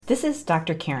This is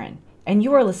Dr. Karen, and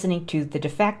you are listening to the De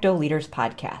facto Leaders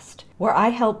Podcast, where I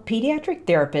help pediatric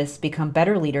therapists become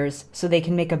better leaders so they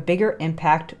can make a bigger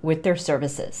impact with their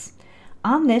services.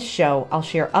 On this show, I'll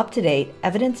share up-to-date,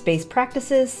 evidence-based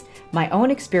practices, my own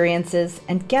experiences,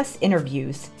 and guest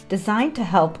interviews designed to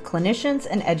help clinicians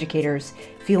and educators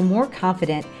feel more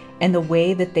confident in the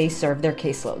way that they serve their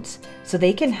caseloads, so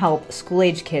they can help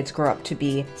school-age kids grow up to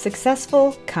be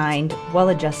successful, kind,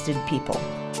 well-adjusted people.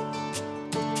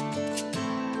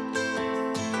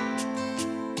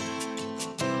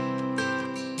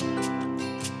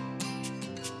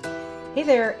 Hey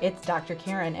there, it's Dr.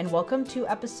 Karen, and welcome to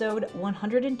episode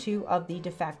 102 of the De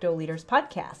facto Leaders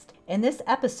Podcast. In this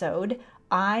episode,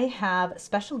 I have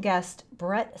special guest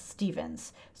Brett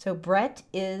Stevens. So Brett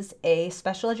is a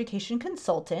special education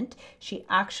consultant. She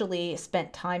actually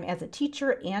spent time as a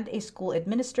teacher and a school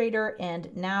administrator, and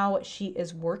now she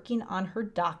is working on her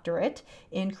doctorate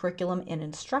in curriculum and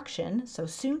instruction, so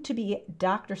soon to be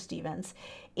Dr. Stevens.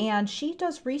 And she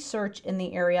does research in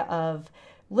the area of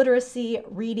literacy,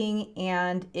 reading,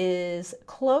 and is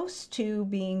close to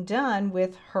being done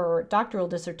with her doctoral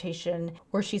dissertation,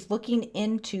 where she's looking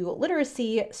into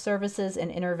literacy services and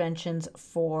interventions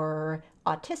for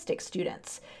autistic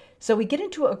students. So we get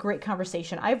into a great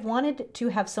conversation. I've wanted to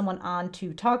have someone on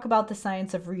to talk about the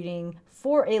science of reading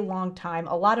for a long time.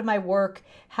 A lot of my work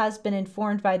has been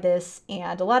informed by this,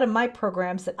 and a lot of my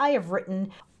programs that I have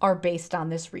written are based on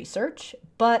this research.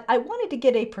 But I wanted to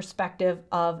get a perspective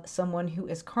of someone who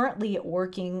is currently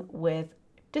working with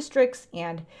districts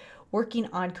and working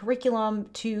on curriculum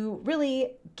to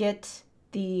really get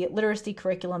the literacy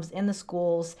curriculums in the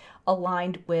schools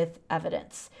aligned with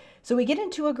evidence. So we get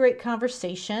into a great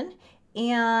conversation,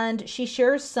 and she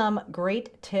shares some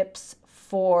great tips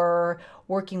for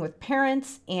working with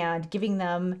parents and giving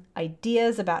them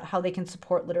ideas about how they can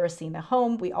support literacy in the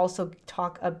home. We also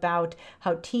talk about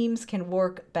how teams can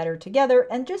work better together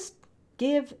and just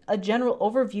give a general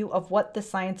overview of what the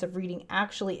science of reading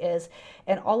actually is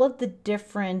and all of the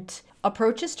different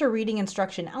approaches to reading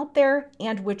instruction out there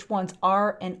and which ones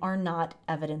are and are not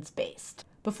evidence-based.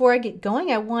 Before I get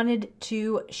going, I wanted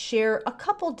to share a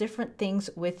couple different things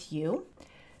with you.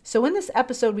 So in this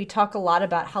episode, we talk a lot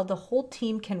about how the whole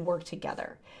team can work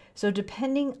together. So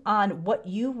depending on what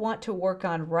you want to work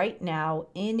on right now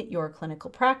in your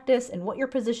clinical practice and what your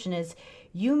position is,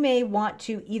 you may want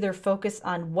to either focus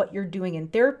on what you're doing in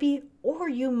therapy, or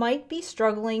you might be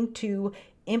struggling to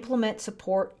implement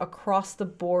support across the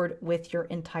board with your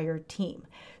entire team.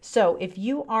 So if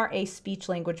you are a speech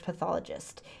language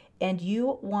pathologist and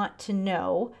you want to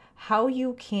know how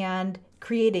you can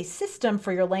create a system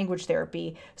for your language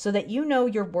therapy so that you know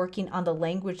you're working on the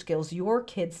language skills your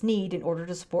kids need in order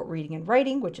to support reading and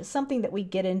writing, which is something that we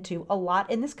get into a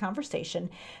lot in this conversation,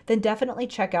 then definitely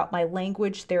check out my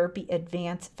Language Therapy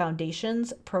Advanced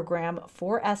Foundations program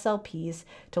for SLPs.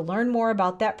 To learn more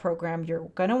about that program, you're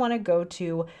going to want to go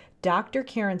to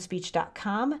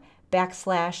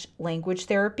drkarenspeech.com/language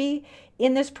therapy.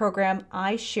 In this program,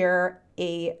 I share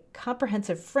a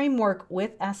comprehensive framework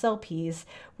with SLPs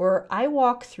where I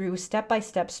walk through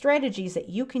step-by-step strategies that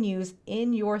you can use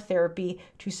in your therapy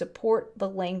to support the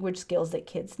language skills that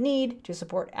kids need, to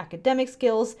support academic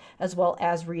skills, as well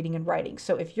as reading and writing.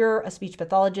 So if you're a speech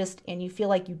pathologist and you feel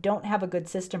like you don't have a good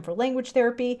system for language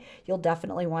therapy, you'll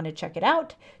definitely want to check it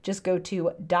out. Just go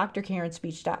to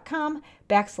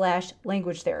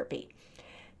drkarenspeech.com/language therapy.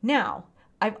 Now,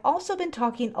 I've also been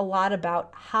talking a lot about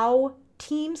how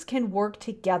teams can work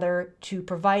together to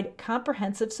provide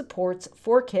comprehensive supports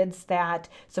for kids that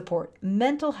support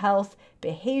mental health,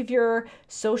 behavior,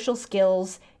 social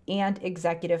skills, and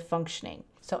executive functioning.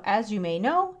 So as you may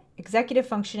know, executive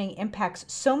functioning impacts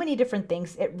so many different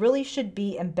things. It really should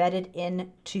be embedded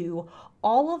into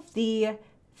all of the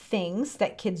things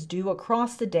that kids do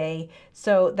across the day.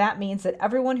 So that means that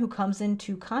everyone who comes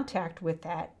into contact with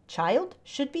that child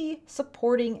should be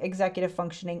supporting executive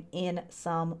functioning in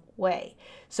some way.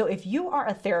 So if you are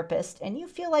a therapist and you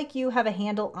feel like you have a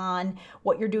handle on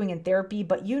what you're doing in therapy,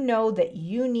 but you know that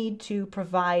you need to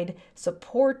provide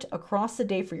support across the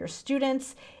day for your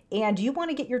students, and you want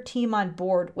to get your team on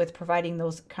board with providing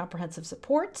those comprehensive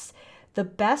supports, the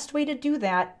best way to do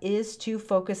that is to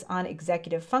focus on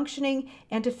executive functioning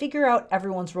and to figure out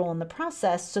everyone's role in the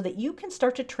process so that you can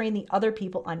start to train the other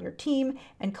people on your team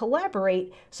and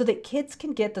collaborate so that kids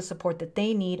can get the support that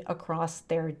they need across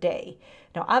their day.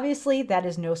 Now, obviously, that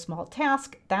is no small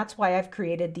task. That's why I've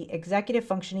created the Executive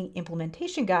Functioning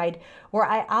Implementation Guide, where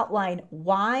I outline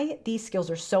why these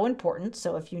skills are so important.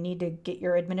 So if you need to get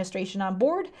your administration on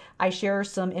board, I share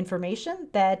some information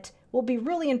that will be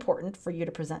really important for you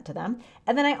to present to them.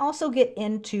 And then I also get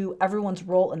into everyone's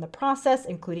role in the process,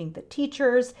 including the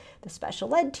teachers, the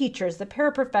special ed teachers, the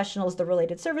paraprofessionals, the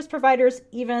related service providers,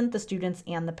 even the students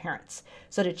and the parents.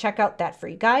 So to check out that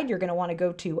free guide, you're going to want to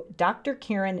go to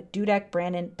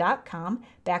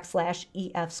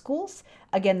drkarendudekbrannon.com/EF schools.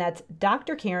 Again, that's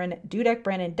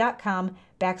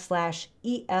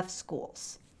drkarendudekbrannon.com/EF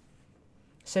schools.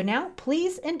 So now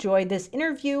please enjoy this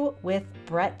interview with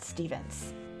Brett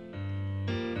Stevens.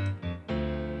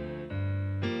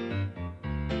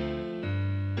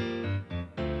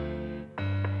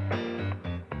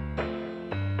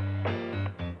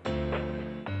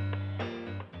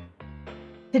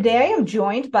 Today, I am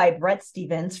joined by Brett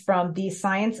Stevens from the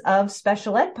Science of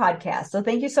Special Ed podcast. So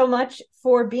thank you so much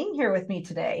for being here with me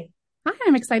today. Hi,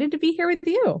 I'm excited to be here with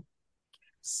you.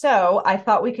 So I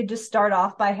thought we could just start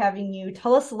off by having you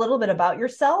tell us a little bit about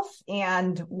yourself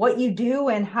and what you do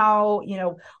and how,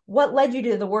 what led you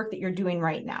to the work that you're doing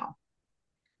right now.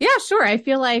 Yeah, sure. I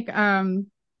feel like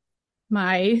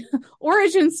my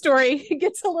origin story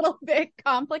gets a little bit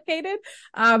complicated.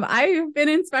 I've been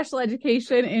in special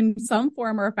education in some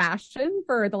form or fashion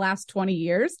for the last 20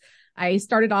 years. I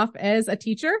started off as a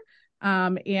teacher,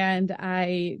 and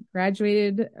I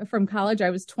graduated from college. I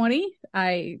was 20.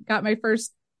 I got my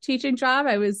first teaching job.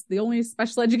 I was the only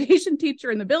special education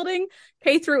teacher in the building,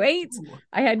 K through 8.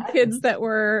 I had kids that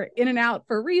were in and out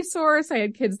for resource. I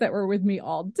had kids that were with me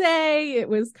all day. It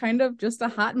was kind of just a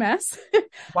hot mess.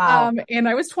 Wow. And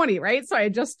I was 20, right? So I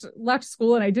had just left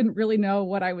school and I didn't really know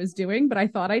what I was doing, but I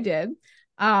thought I did.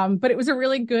 But it was a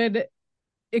really good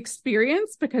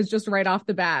experience because just right off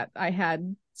the bat, I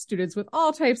had students with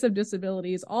all types of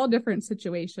disabilities, all different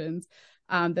situations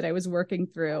that I was working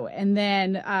through. And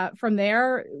then from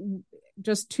there,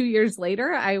 just 2 years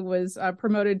later, I was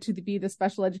promoted to be the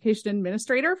special education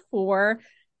administrator for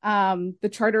the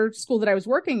charter school that I was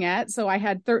working at. So I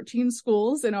had 13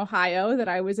 schools in Ohio that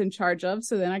I was in charge of.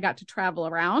 So then I got to travel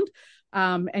around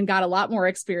and got a lot more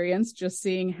experience just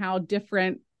seeing how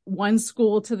different one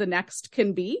school to the next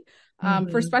can be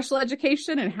for special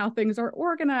education and how things are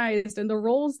organized and the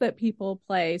roles that people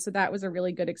play. So that was a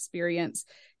really good experience.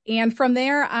 And from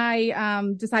there, I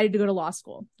decided to go to law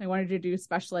school. I wanted to do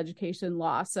special education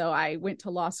law. So I went to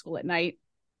law school at night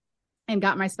and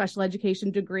got my special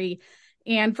education degree.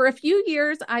 And for a few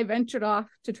years, I ventured off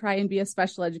to try and be a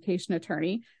special education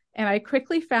attorney. And I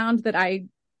quickly found that I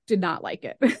did not like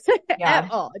it at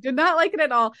all. I did not like it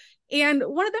at all. And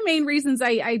one of the main reasons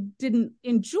I didn't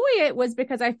enjoy it was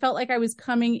because I felt like I was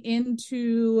coming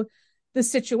into the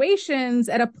situations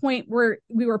at a point where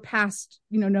we were past,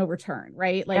 no return,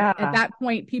 right? Like at that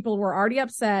point, people were already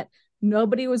upset.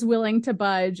 Nobody was willing to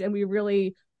budge. And we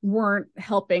really weren't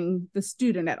helping the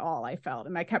student at all, I felt.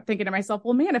 And I kept thinking to myself,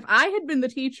 well, man, if I had been the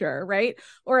teacher, right?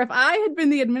 Or if I had been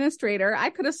the administrator, I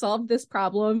could have solved this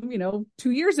problem,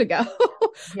 2 years ago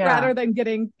rather than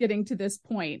getting to this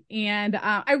point. And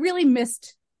I really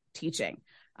missed teaching.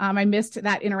 I missed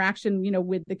that interaction,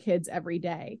 with the kids every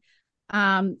day.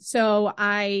 So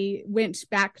I went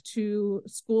back to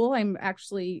school. I'm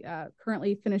actually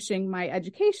currently finishing my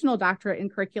educational doctorate in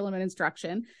curriculum and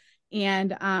instruction.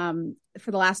 And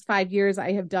for the last 5 years,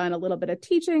 I have done a little bit of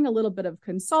teaching, a little bit of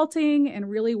consulting, and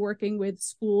really working with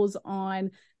schools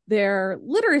on their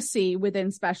literacy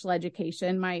within special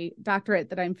education. My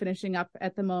doctorate that I'm finishing up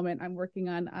at the moment, I'm working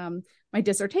on my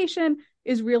dissertation,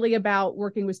 is really about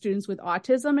working with students with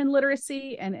autism and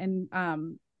literacy and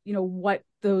what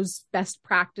those best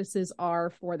practices are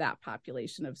for that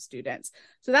population of students.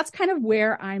 So that's kind of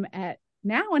where I'm at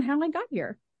now and how I got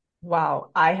here.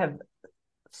 Wow. I have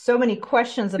so many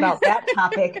questions about that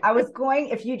topic. I was going,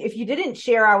 if you didn't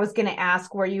share, I was going to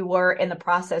ask where you were in the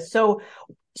process. So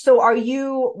are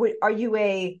you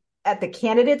at the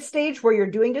candidate stage where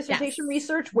you're doing dissertation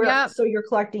research so you're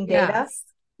collecting data? Yes.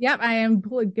 Yep. I am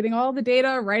getting all the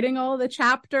data, writing all the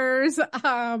chapters.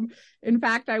 In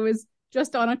fact, I was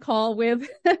just on a call with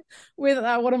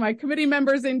one of my committee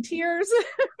members in tears.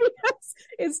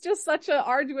 It's just such an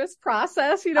arduous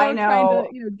process, trying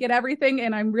to get everything.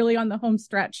 And I'm really on the home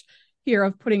stretch here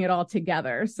of putting it all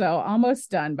together. So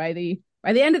almost done. By the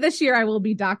end of this year, I will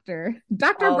be Dr.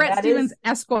 Brett Stevens,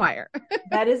 Esquire.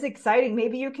 That is exciting.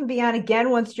 Maybe you can be on again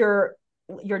once your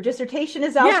dissertation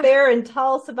is out there and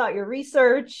tell us about your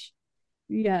research.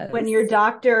 Yes. When you're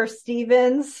Dr.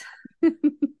 Stevens.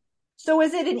 So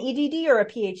is it an EDD or a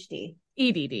PhD?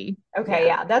 EDD. Okay,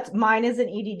 yeah, that's mine is an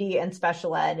EDD and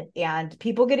special ed, and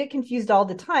people get it confused all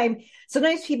the time.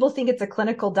 Sometimes people think it's a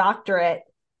clinical doctorate,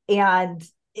 and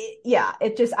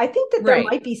it just, I think that there Right.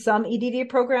 might be some EDD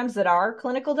programs that are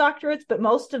clinical doctorates, but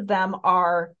most of them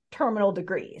are terminal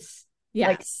degrees,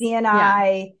 like Yes. Yeah.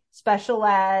 CNI, special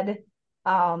ed,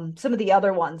 some of the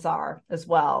other ones are as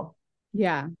well.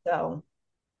 Yeah. So,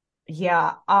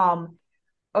 yeah.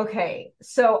 Okay,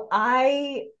 so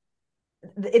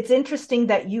it's interesting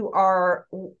that you are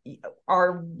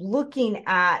looking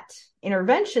at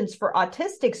interventions for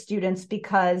autistic students,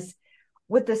 because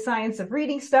with the science of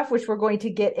reading stuff, which we're going to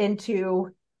get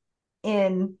into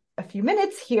in a few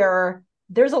minutes here,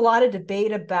 there's a lot of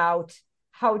debate about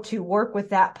how to work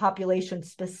with that population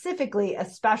specifically,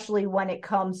 especially when it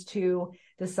comes to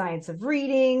the science of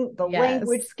reading, the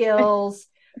language Yes. skills,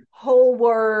 whole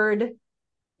word,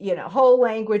 whole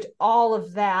language, all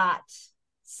of that.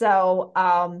 So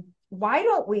why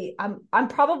don't we, I'm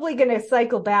probably going to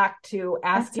cycle back to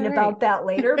That's asking all right. about that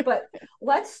later, but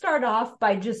let's start off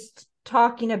by just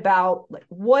talking about, like,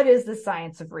 what is the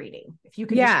science of reading? If you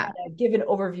could just Yeah. kind of give an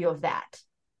overview of that.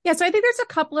 Yeah. So I think there's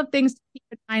a couple of things to keep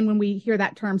in mind when we hear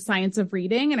that term science of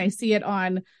reading, and I see it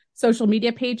on social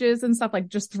media pages and stuff, like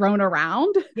just thrown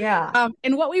around. Yeah.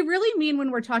 And what we really mean when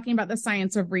we're talking about the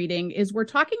science of reading is we're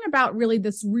talking about really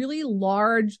this really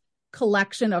large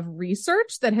collection of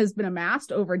research that has been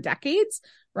amassed over decades,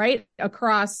 right?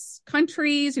 Across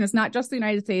countries, it's not just the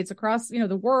United States, across,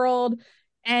 the world,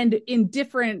 and in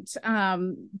different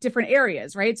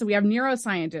areas, right? So we have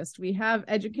neuroscientists, we have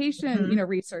education,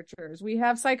 researchers, we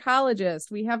have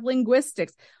psychologists, we have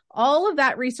linguistics, all of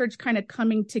that research kind of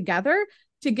coming together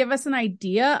to give us an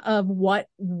idea of what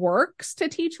works to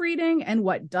teach reading and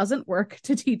what doesn't work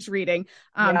to teach reading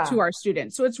to our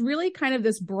students. So it's really kind of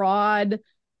this broad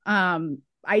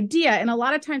idea. And a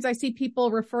lot of times I see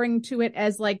people referring to it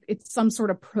as like it's some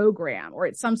sort of program or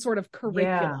it's some sort of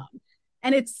curriculum.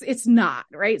 And it's not,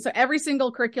 right? So every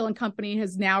single curriculum company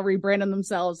has now rebranded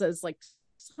themselves as like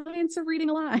science of reading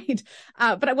aligned.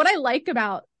 But what I like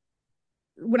about,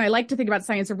 when I like to think about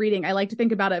science of reading, I like to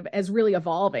think about it as really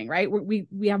evolving, right?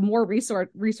 We have more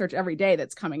research every day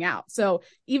that's coming out. So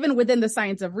even within the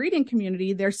science of reading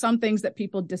community, there's some things that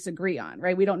people disagree on,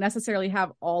 right? We don't necessarily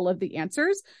have all of the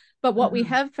answers, but what we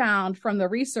have found from the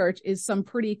research is some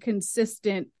pretty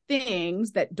consistent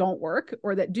things that don't work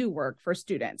or that do work for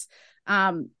students.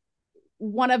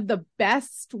 One of the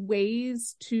best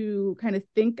ways to kind of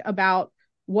think about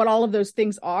what all of those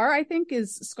things are, I think,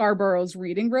 is Scarborough's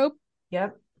reading rope.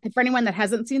 Yep. And for anyone that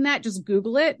hasn't seen that, just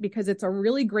Google it because it's a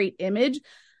really great image.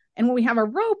 And when we have a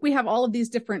rope, we have all of these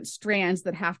different strands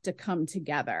that have to come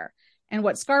together. And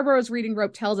what Scarborough's reading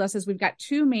rope tells us is we've got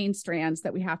two main strands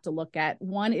that we have to look at.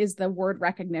 One is the word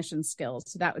recognition skills.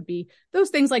 So that would be those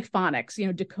things like phonics,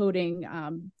 decoding,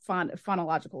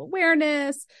 phonological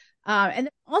awareness, and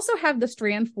then also have the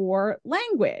strand for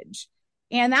language.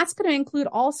 And that's going to include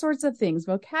all sorts of things: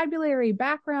 vocabulary,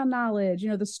 background knowledge,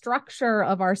 the structure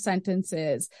of our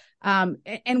sentences.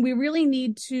 And we really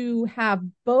need to have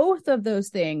both of those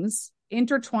things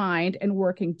intertwined and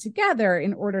working together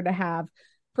in order to have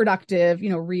productive,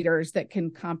 readers that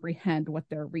can comprehend what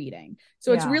they're reading.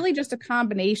 So it's really just a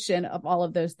combination of all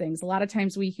of those things. A lot of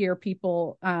times we hear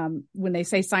people, when they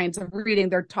say science of reading,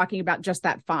 they're talking about just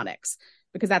that phonics,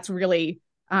 because that's really,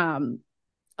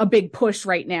 a big push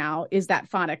right now is that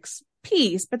phonics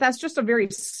piece, but that's just a very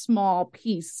small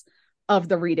piece of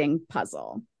the reading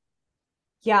puzzle.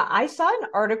 Yeah, I saw an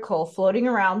article floating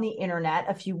around the internet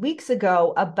a few weeks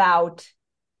ago about,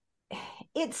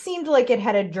 it seemed like it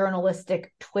had a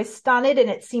journalistic twist on it, and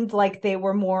it seemed like they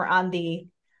were more on the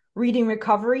reading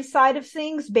recovery side of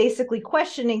things, basically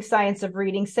questioning science of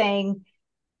reading, saying,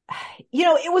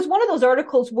 it was one of those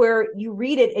articles where you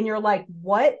read it and you're like,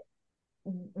 what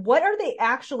are they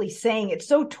actually saying? It's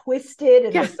so twisted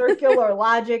and the circular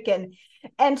logic.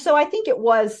 And so I think it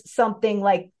was something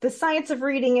like the science of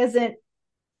reading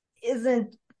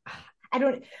isn't,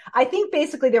 I think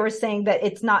basically they were saying that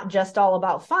it's not just all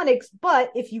about phonics,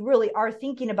 but if you really are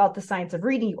thinking about the science of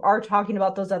reading, you are talking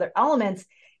about those other elements.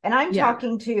 And I'm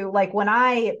talking to, like, when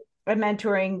I am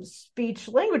mentoring speech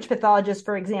language pathologists,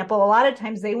 for example, a lot of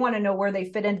times they want to know where they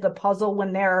fit into the puzzle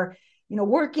when they're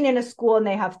working in a school and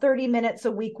they have 30 minutes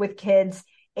a week with kids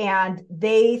and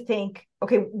they think,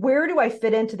 okay, where do I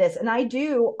fit into this? And I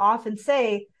do often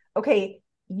say, okay,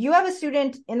 you have a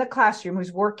student in the classroom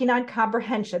who's working on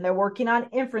comprehension, they're working on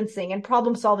inferencing and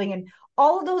problem solving, and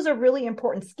all of those are really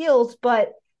important skills.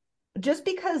 But just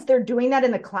because they're doing that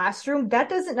in the classroom, that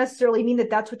doesn't necessarily mean that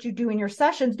that's what you do in your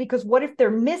sessions, because what if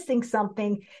they're missing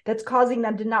something that's causing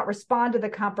them to not respond to the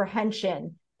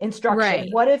comprehension instruction? Right.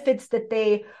 What if it's that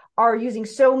they are using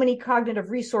so many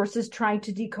cognitive resources trying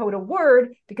to decode a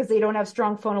word because they don't have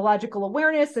strong phonological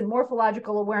awareness and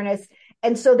morphological awareness,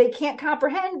 and so they can't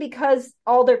comprehend because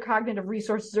all their cognitive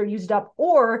resources are used up,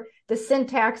 or the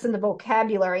syntax and the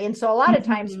vocabulary. And so a lot of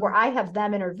times where I have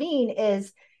them intervene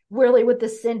is really with the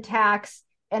syntax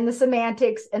and the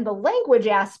semantics and the language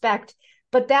aspect.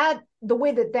 But that the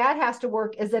way that has to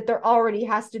work is that there already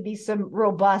has to be some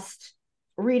robust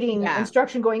reading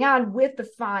instruction going on with the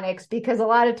phonics, because a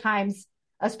lot of times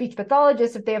a speech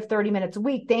pathologist, if they have 30 minutes a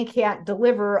week, they can't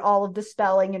deliver all of the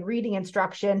spelling and reading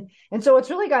instruction. And so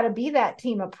it's really got to be that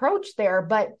team approach there.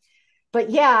 But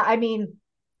yeah, I mean,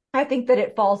 I think that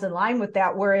it falls in line with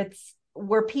that, where it's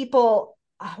where people,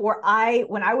 when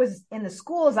I was in the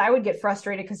schools, I would get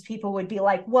frustrated because people would be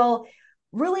like, well,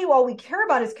 really, all we care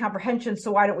about is comprehension,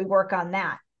 so why don't we work on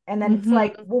that? And then it's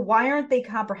like, well, why aren't they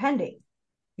comprehending?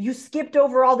 You skipped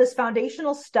over all this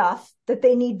foundational stuff that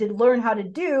they need to learn how to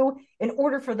do in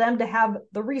order for them to have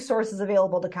the resources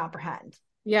available to comprehend.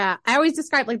 Yeah, I always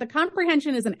describe like the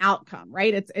comprehension is an outcome,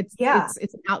 right? It's an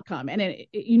outcome, and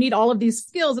you need all of these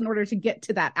skills in order to get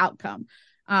to that outcome.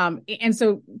 And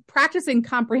so practicing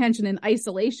comprehension in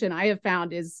isolation, I have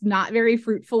found, is not very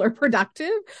fruitful or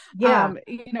productive. Yeah.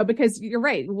 Because you're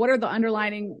right. What are the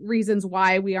underlying reasons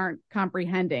why we aren't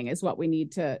comprehending is what we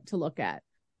need to look at,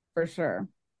 for sure.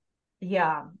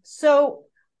 Yeah. So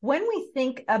when we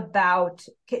think about,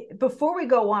 before we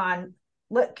go on,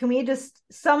 can we just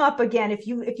sum up again? If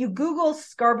you Google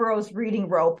Scarborough's reading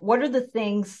rope, what are the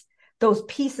things, those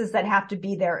pieces that have to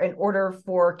be there in order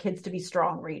for kids to be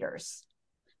strong readers?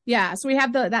 Yeah. So we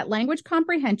have that language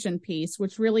comprehension piece,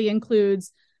 which really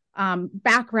includes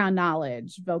background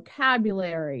knowledge,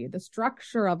 vocabulary, the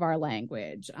structure of our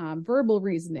language, verbal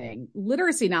reasoning,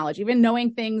 literacy knowledge, even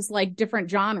knowing things like different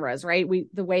genres, right?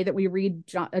 The way that we read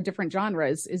different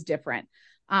genres is different.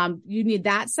 You need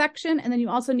that section. And then you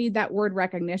also need that word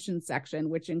recognition section,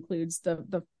 which includes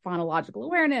the phonological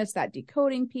awareness, that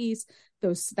decoding piece,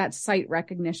 that sight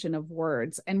recognition of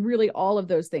words. And really all of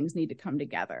those things need to come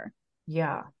together.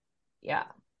 Yeah. Yeah.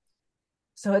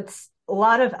 So it's a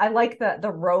lot of, I like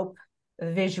the rope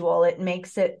visual. It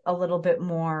makes it a little bit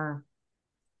more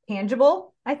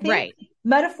tangible, I think. Right.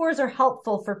 Metaphors are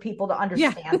helpful for people to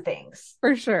understand things.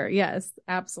 For sure. Yes,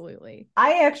 absolutely.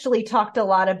 I actually talked a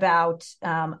lot about,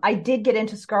 I did get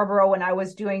into Scarborough when I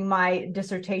was doing my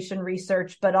dissertation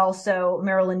research, but also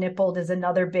Marilyn Nippold is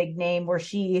another big name where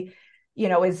she,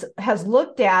 has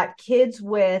looked at kids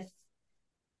with,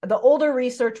 the older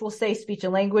research will say speech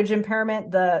and language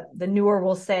impairment. The newer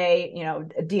will say,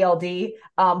 DLD.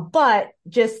 But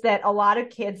just that a lot of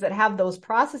kids that have those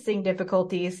processing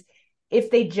difficulties,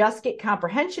 if they just get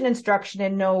comprehension instruction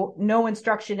and no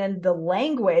instruction in the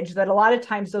language, that a lot of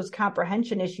times those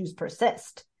comprehension issues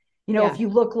persist. If you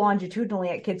look longitudinally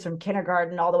at kids from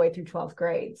kindergarten all the way through 12th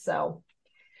grade. So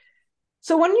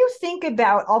when you think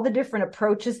about all the different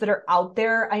approaches that are out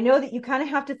there, I know that you kind of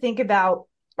have to think about,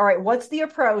 all right, what's the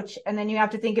approach? And then you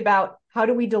have to think about, how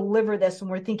do we deliver this when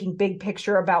we're thinking big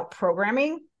picture about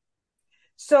programming?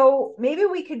 So maybe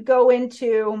we could go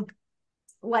into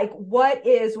like, what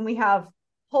is, when we have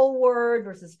whole word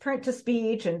versus print to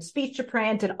speech and speech to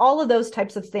print and all of those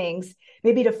types of things,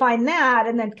 maybe define that,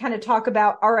 and then kind of talk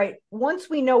about, all right, once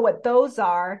we know what those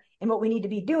are and what we need to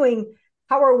be doing,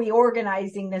 how are we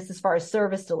organizing this as far as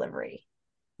service delivery?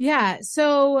 Yeah.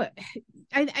 So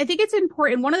I think it's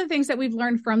important. One of the things that we've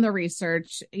learned from the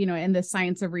research, in the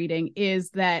science of reading,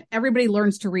 is that everybody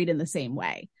learns to read in the same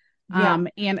way. Yeah.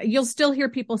 And you'll still hear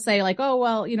people say like, oh,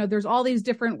 well, there's all these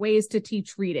different ways to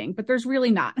teach reading, but there's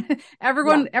really not.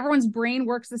 Everyone's brain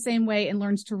works the same way and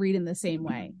learns to read in the same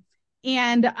way.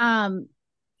 And,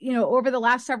 over the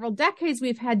last several decades,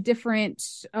 we've had different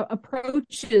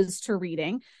approaches to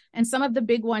reading. And some of the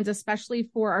big ones, especially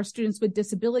for our students with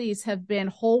disabilities, have been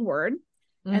whole word.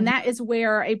 Mm-hmm. And that is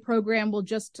where a program will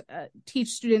just teach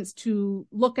students to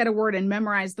look at a word and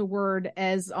memorize the word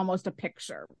as almost a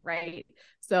picture, right?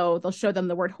 So they'll show them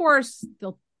the word horse.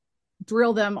 They'll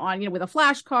drill them on, with a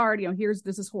flashcard,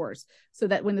 this is horse. So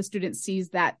that when the student sees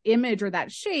that image or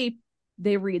that shape,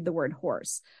 they read the word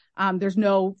horse. There's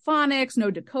no phonics,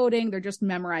 no decoding. They're just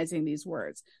memorizing these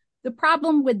words. The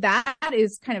problem with that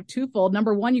is kind of twofold.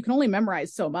 Number one, you can only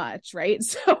memorize so much, right?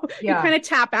 So you kind of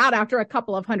tap out after a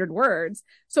couple of hundred words.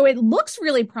 So it looks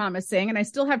really promising. And I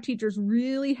still have teachers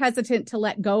really hesitant to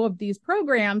let go of these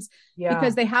programs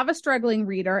because they have a struggling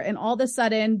reader, and all of a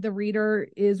sudden the reader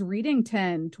is reading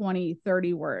 10, 20,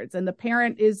 30 words. And the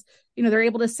parent is, they're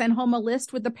able to send home a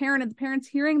list with the parent, and the parent's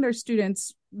hearing their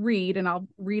students read, and I'll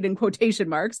read in quotation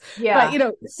marks, Yeah.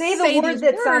 but, say the word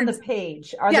that's on the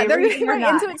page. Are they reading or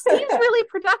not? And so it seems really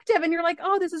productive, and you're like,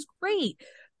 oh, this is great.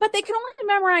 But they can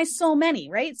only memorize so many,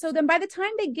 right? So then by the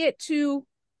time they get to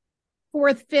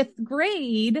fourth, fifth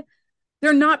grade,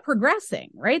 they're not progressing,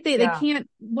 right? They can't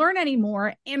learn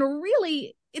anymore. And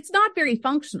really, it's not very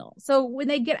functional. So when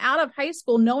they get out of high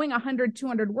school, knowing 100,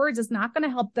 200 words is not going to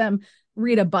help them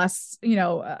read a bus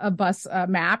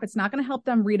map. It's not going to help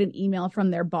them read an email from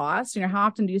their boss. How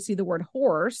often do you see the word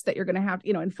horse that you're going to have,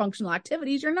 in functional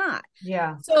activities? You're not.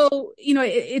 Yeah. So,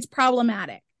 it's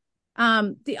problematic.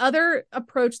 The other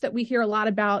approach that we hear a lot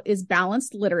about is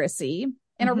balanced literacy.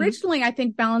 And originally, I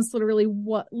think balanced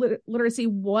literacy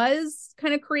was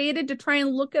kind of created to try and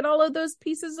look at all of those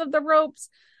pieces of the ropes.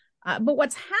 But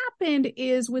what's happened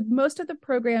is with most of the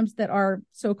programs that are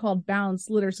so-called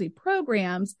balanced literacy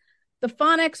programs, the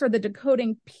phonics or the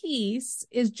decoding piece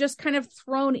is just kind of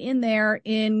thrown in there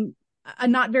in a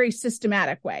not very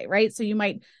systematic way, right? So you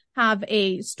might have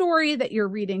a story that you're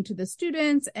reading to the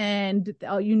students, and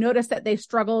you notice that they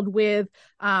struggled with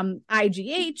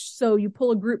IGH. So you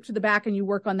pull a group to the back and you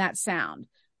work on that sound.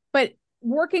 But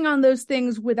working on those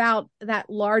things without that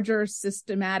larger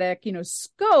systematic,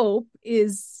 scope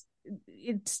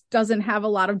it doesn't have a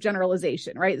lot of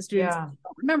generalization, right? The students don't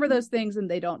remember those things, and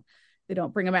they don't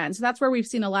bring them in. So that's where we've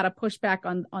seen a lot of pushback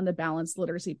on the balanced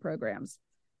literacy programs.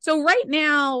 So right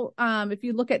now, if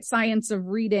you look at science of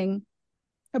reading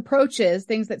approaches,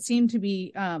 things that seem to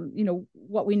be,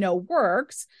 what we know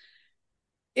works,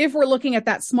 if we're looking at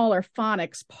that smaller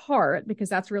phonics part, because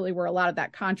that's really where a lot of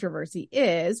that controversy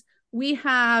is, we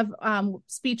have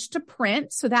speech to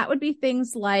print. So that would be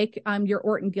things like your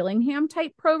Orton Gillingham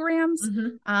type programs,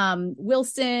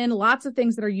 Wilson, lots of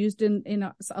things that are used in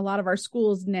a lot of our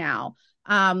schools now,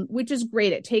 which is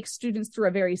great. It takes students through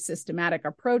a very systematic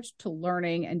approach to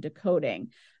learning and decoding.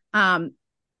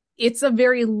 It's a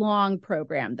very long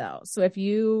program, though. So if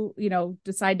you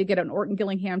decide to get an Orton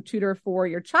Gillingham tutor for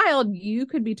your child, you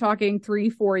could be talking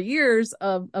 3-4 years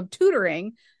of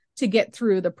tutoring to get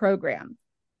through the program.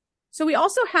 So we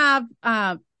also have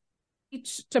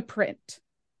speech to print.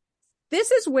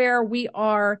 This is where we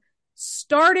are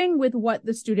starting with what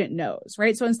the student knows,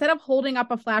 right? So instead of holding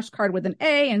up a flashcard with an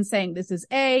A and saying, this is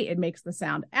A, it makes the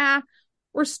sound ah,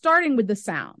 we're starting with the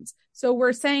sounds. So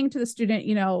we're saying to the student,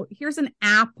 here's an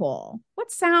apple.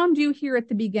 What sound do you hear at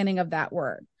the beginning of that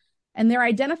word? And they're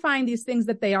identifying these things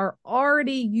that they are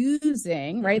already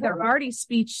using, right? They're already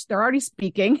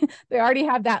speaking. They already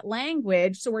have that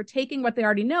language. So we're taking what they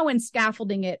already know and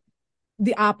scaffolding it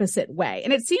the opposite way.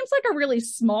 And it seems like a really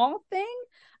small thing.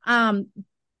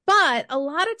 But a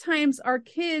lot of times our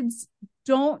kids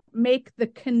don't make the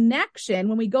connection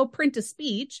when we go print to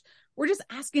speech. We're just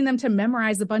asking them to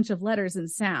memorize a bunch of letters and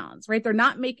sounds, right? They're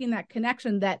not making that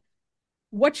connection that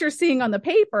what you're seeing on the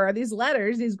paper, these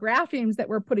letters, these graphemes that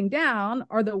we're putting down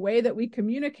are the way that we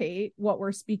communicate what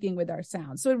we're speaking with our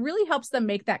sounds. So it really helps them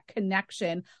make that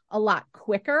connection a lot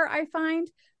quicker, I find,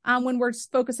 when we're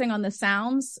focusing on the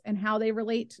sounds and how they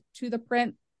relate to the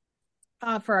print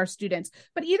for our students.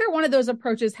 But either one of those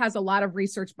approaches has a lot of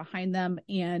research behind them.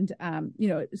 And,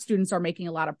 students are making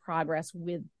a lot of progress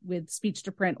with speech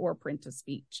to print or print to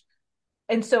speech.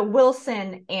 And so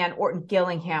Wilson and Orton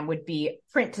Gillingham would be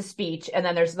print to speech. And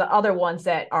then there's the other ones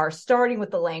that are starting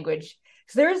with the language.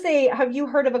 So have you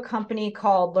heard of a company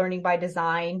called Learning by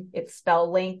Design? It's Spell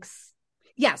Links.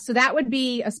 Yeah. So that would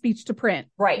be a speech to print.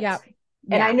 Right. Yeah.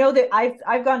 And I know that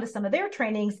I've gone to some of their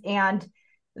trainings, and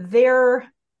their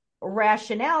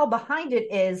rationale behind it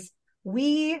is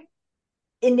we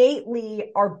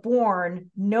innately are born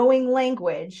knowing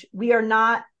language. We are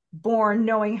not born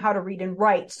knowing how to read and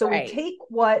write. So we take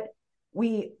what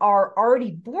we are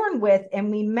already born with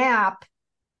and we map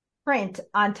print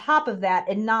on top of that,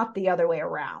 and not the other way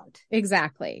around.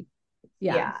 Exactly.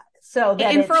 Yeah. So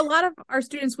and for a lot of our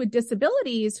students with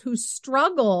disabilities who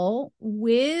struggle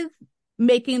with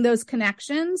making those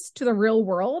connections to the real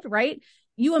world, right?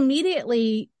 You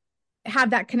immediately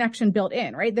have that connection built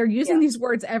in, right? They're using these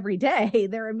words every day.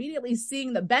 They're immediately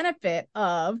seeing the benefit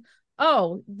of,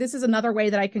 oh, this is another way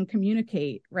that I can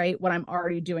communicate, right? What I'm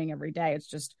already doing every day. It's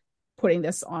just putting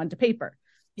this onto paper.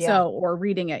 So, or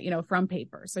reading it, from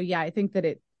paper. So I think that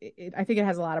I think it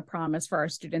has a lot of promise for our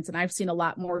students. And I've seen a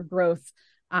lot more growth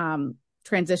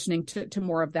transitioning to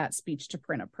more of that speech to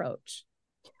print approach.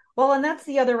 Well, and that's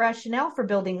the other rationale for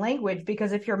building language,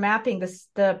 because if you're mapping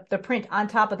the print on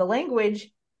top of the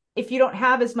language, if you don't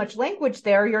have as much language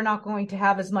there, you're not going to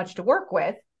have as much to work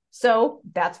with. So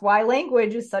that's why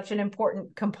language is such an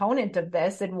important component of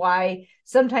this, and why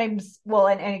sometimes, well,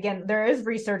 and again, there is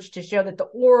research to show that the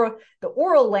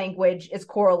oral language is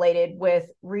correlated with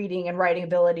reading and writing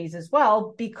abilities as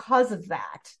well, because of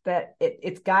that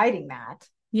it's guiding that.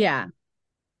 Yeah.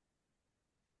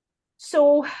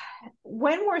 So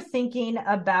when we're thinking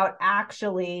about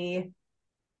actually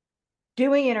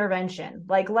doing intervention,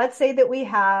 like let's say that we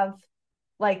have,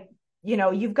 like,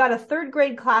 you've got a third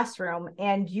grade classroom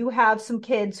and you have some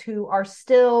kids who are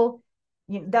still,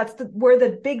 that's where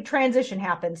the big transition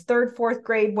happens, third, fourth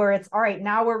grade, where it's all right,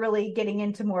 now we're really getting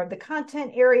into more of the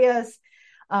content areas.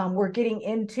 We're getting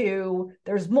into,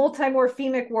 there's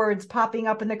multimorphemic words popping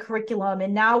up in the curriculum,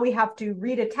 and now we have to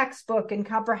read a textbook and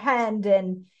comprehend,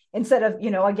 and instead of,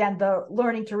 again, the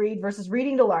learning to read versus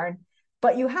reading to learn.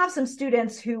 But you have some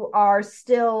students who are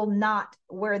still not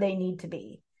where they need to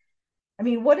be. I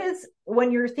mean,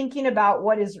 when you're thinking about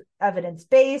what is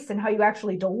evidence-based and how you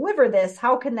actually deliver this,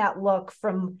 how can that look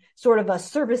from sort of a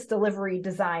service delivery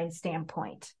design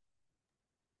standpoint?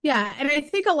 Yeah. And I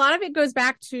think a lot of it goes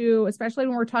back to, especially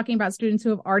when we're talking about students who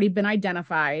have already been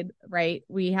identified, right?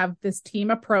 We have this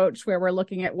team approach where we're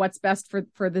looking at what's best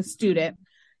for the student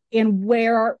and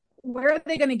where are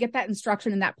they going to get that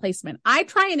instruction and that placement. I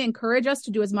try and encourage us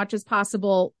to do as much as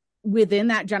possible within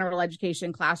that general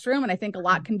education classroom. And I think a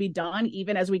lot can be done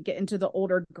even as we get into the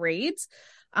older grades.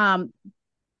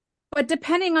 But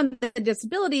depending on the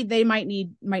disability, they might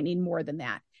need more than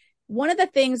that. One of the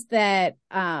things that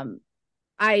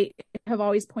I have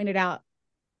always pointed out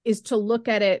is to look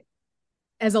at it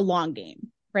as a long game,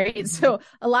 right? Mm-hmm. So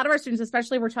a lot of our students,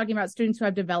 especially if we're talking about students who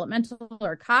have developmental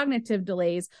or cognitive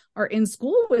delays, are in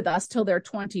school with us till they're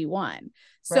 21. Right.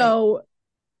 So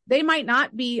they might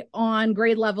not be on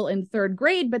grade level in third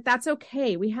grade, but that's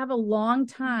okay. We have a long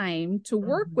time to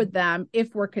work with them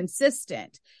if we're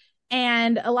consistent.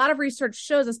 And a lot of research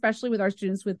shows, especially with our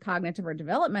students with cognitive or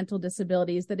developmental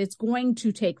disabilities, that it's going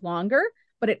to take longer,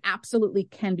 but it absolutely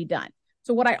can be done.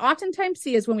 So what I oftentimes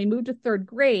see is when we move to third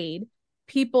grade,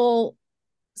 people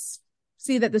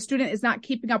see that the student is not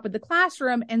keeping up with the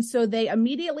classroom. And so they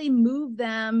immediately move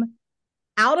them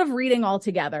out of reading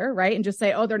altogether, right? And just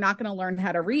say, oh, they're not going to learn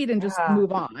how to read, and just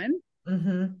move on.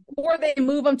 Mm-hmm. Or they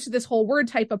move them to this whole word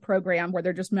type of program where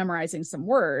they're just memorizing some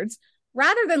words,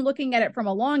 rather than looking at it from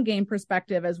a long game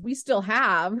perspective, as we still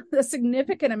have a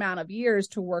significant amount of years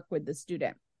to work with the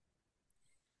student.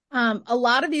 A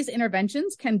lot of these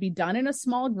interventions can be done in a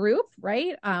small group,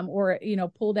 right? Or,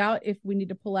 pulled out if we need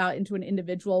to pull out into an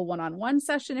individual one-on-one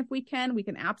session. If we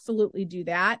can absolutely do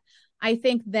that. I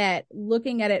think that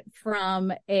looking at it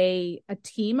from a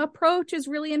team approach is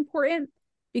really important,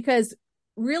 because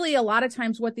really a lot of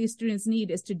times what these students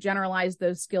need is to generalize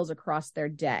those skills across their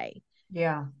day.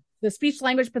 Yeah. The speech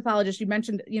language pathologist you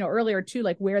mentioned, earlier too,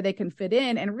 like where they can fit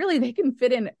in, and really they can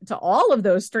fit in to all of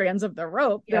those strands of the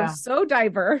rope. Yeah. They're so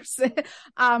diverse.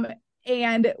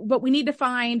 But we need to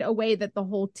find a way that the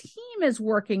whole team is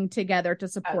working together to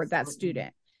support that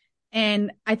student.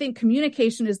 And I think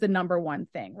communication is the number one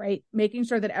thing, right? Making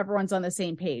sure that everyone's on the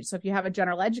same page. So if you have a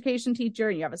general education teacher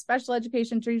and you have a special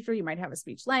education teacher, you might have a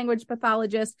speech language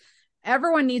pathologist.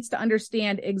 Everyone needs to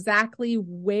understand exactly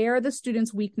where the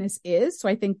student's weakness is. So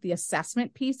I think the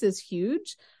assessment piece is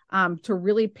huge, to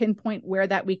really pinpoint where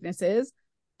that weakness is.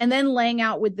 And then laying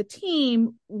out with the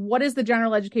team, what is the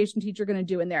general education teacher going to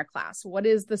do in their class? What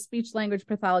is the speech language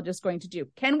pathologist going to do?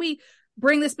 Can we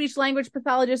bring the speech language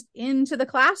pathologist into the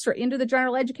classroom, into the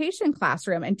general education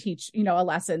classroom, and teach, a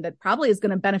lesson that probably is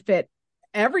going to benefit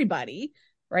everybody,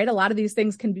 right? A lot of these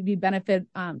things can be benefit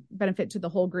to the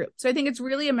whole group. So I think it's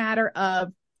really a matter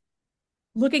of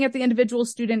looking at the individual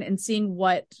student and seeing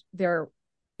what their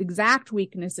exact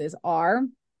weaknesses are,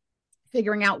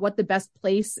 figuring out what the best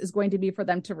place is going to be for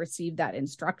them to receive that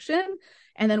instruction,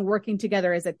 and then working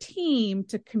together as a team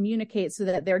to communicate so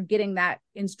that they're getting that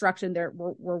instruction.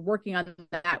 We're working on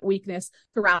that weakness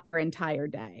throughout their entire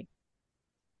day.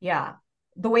 Yeah.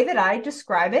 The way that I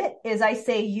describe it is I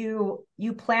say you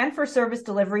plan for service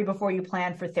delivery before you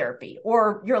plan for therapy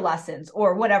or your lessons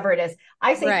or whatever it is.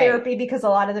 I say therapy because a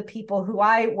lot of the people who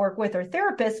I work with are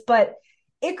therapists, but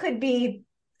it could be,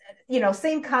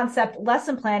 same concept,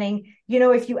 lesson planning.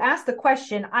 If you ask the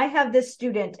question, I have this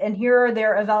student and here are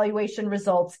their evaluation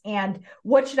results, and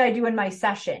what should I do in my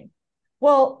session?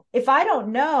 Well, if I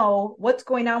don't know what's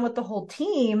going on with the whole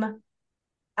team,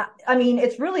 I mean,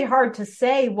 it's really hard to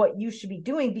say what you should be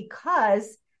doing,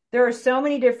 because there are so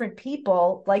many different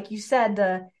people. Like you said,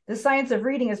 the science of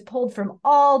reading is pulled from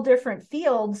all different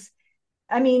fields.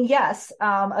 I mean, yes,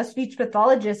 a speech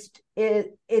pathologist,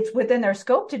 it's within their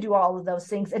scope to do all of those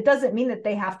things. It doesn't mean that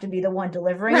they have to be the one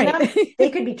delivering Right. them. They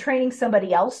could be training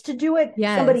somebody else to do it.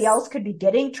 Somebody Yes. else could be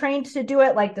getting trained to do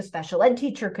it, like the special ed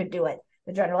teacher could do it.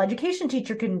 The general education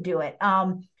teacher couldn't do it.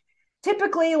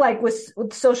 Typically, like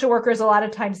with social workers, a lot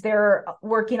of times they're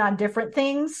working on different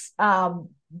things, not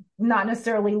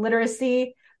necessarily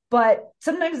literacy, but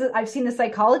sometimes I've seen the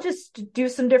psychologists do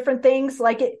some different things.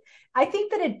 I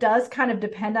think that it does kind of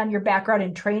depend on your background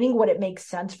and training, what it makes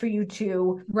sense for you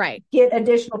to Right. get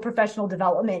additional professional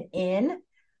development in.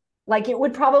 Like it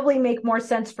would probably make more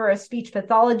sense for a speech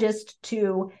pathologist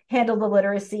to handle the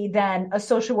literacy than a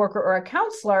social worker or a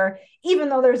counselor, even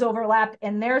though there's overlap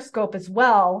in their scope as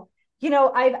well.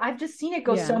 I've just seen it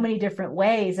go so many different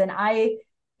ways. And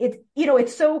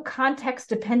it's so context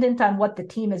dependent on what the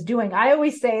team is doing. I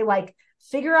always say, like,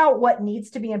 figure out what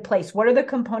needs to be in place. What are the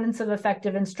components of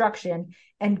effective instruction?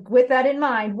 And with that in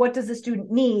mind, what does the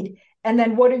student need? And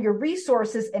then what are your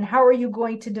resources and how are you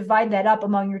going to divide that up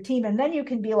among your team? And then you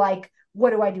can be like, what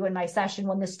do I do in my session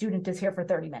when the student is here for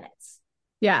 30 minutes?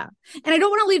 Yeah. And I don't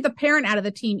want to leave the parent out of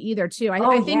the team either, too.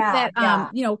 I think that,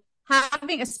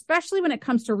 having, especially when it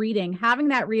comes to reading, having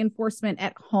that reinforcement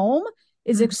at home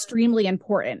is extremely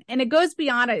important. And it goes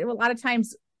beyond it. A lot of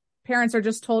times parents are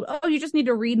just told, oh, you just need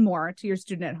to read more to your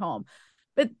student at home.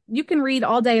 But you can read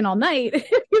all day and all night.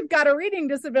 If you've got a reading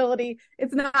disability,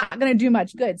 it's not going to do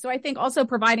much good. So I think also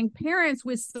providing parents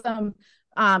with some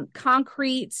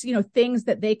concrete, things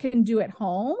that they can do at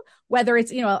home, whether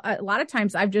it's, a lot of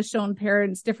times I've just shown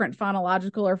parents different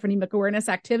phonological or phonemic awareness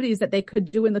activities that they could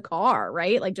do in the car,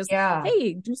 right? Like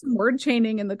hey, do some word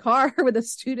chaining in the car with a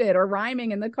student or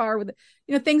rhyming in the car with,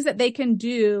 things that they can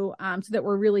do so that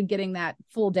we're really getting that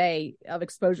full day of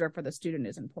exposure for the student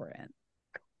is important.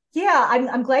 Yeah,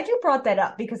 I'm glad you brought that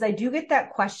up because I do get that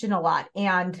question a lot.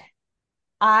 And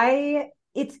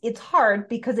it's hard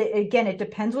because it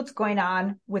depends what's going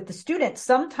on with the student.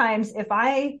 Sometimes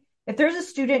if there's a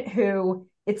student who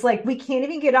it's like, we can't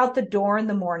even get out the door in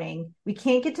the morning, we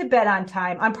can't get to bed on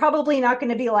time, I'm probably not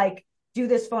going to be like, do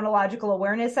this phonological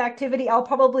awareness activity. I'll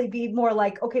probably be more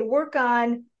like, okay, work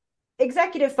on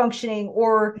executive functioning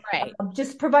or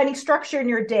just providing structure in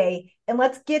your day. And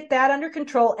let's get that under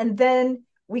control. And then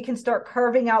we can start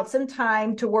carving out some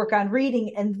time to work on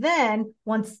reading. And then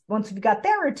once we've got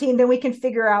that routine, then we can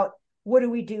figure out what do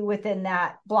we do within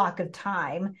that block of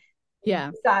time.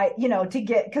 Yeah.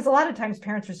 Because a lot of times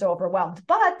parents are so overwhelmed,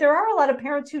 but there are a lot of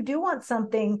parents who do want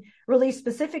something really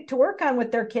specific to work on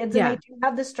with their kids and they do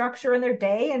have the structure in their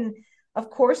day. And of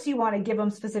course you want to give them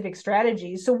specific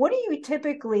strategies. So what do you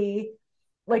typically,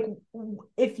 like,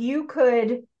 if you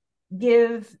could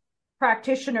give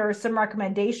practitioners some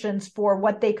recommendations for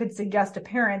what they could suggest to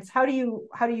parents, how do you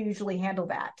usually handle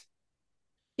that?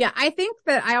 Yeah, I think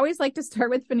that I always like to start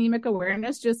with phonemic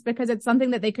awareness just because it's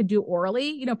something that they could do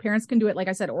orally. Parents can do it, like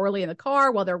I said, orally in the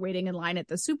car while they're waiting in line at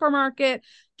the supermarket,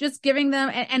 just giving them.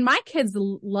 And my kids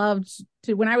loved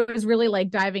to, when I was really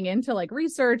like diving into like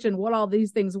research and what all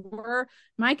these things were,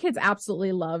 my kids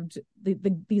absolutely loved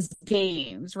these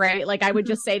games, right? Like I would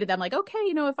just say to them like, okay,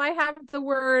 if I have the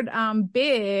word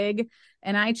big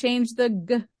and I change the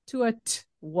g to a t,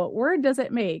 what word does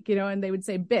it make? And they would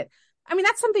say bit. I mean,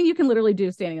 that's something you can literally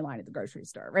do standing in line at the grocery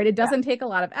store, right? It doesn't take a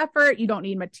lot of effort. You don't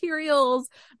need materials.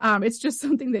 It's just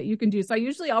something that you can do. So I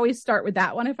usually always start with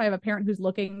that one if I have a parent who's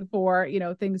looking for,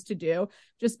 things to do,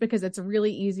 just because it's a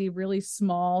really easy, really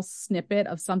small snippet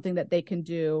of something that they can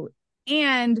do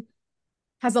and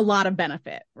has a lot of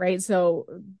benefit, right? So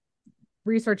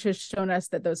research has shown us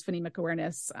that those phonemic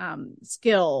awareness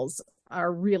skills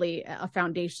are really a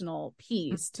foundational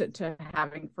piece to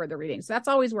having further reading. So that's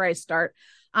always where I start.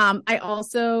 I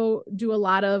also do a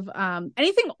lot of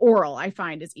anything oral I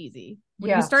find is easy.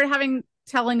 When you start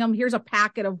telling them, here's a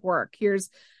packet of work, here's,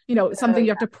 something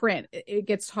you have to print, it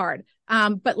gets hard.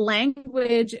 But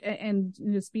language and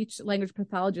speech language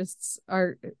pathologists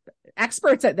are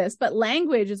experts at this, but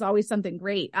language is always something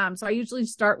great. So I usually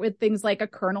start with things like a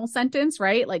kernel sentence,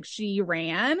 right? Like she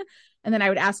ran. And then I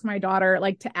would ask my daughter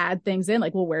like to add things in,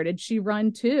 like, well, where did she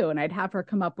run to? And I'd have her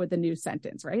come up with a new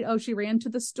sentence, right? Oh, she ran to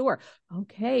the store.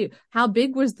 Okay. How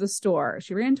big was the store?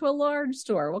 She ran to a large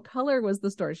store. What color was the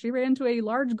store? She ran to a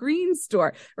large green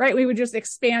store, right? We would just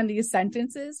expand these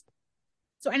sentences.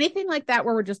 So anything like that,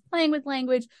 where we're just playing with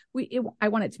language, I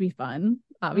want it to be fun,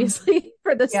 obviously,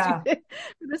 for the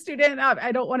student.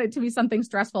 I don't want it to be something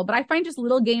stressful, but I find just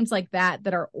little games like that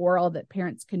are oral that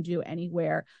parents can do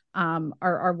anywhere,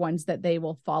 are ones that they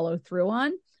will follow through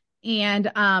on.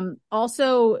 And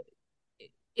also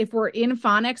if we're in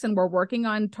phonics and we're working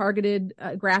on targeted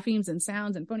graphemes and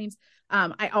sounds and phonemes,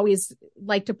 I always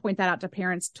like to point that out to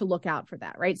parents to look out for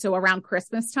that, right? So around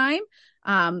Christmas time,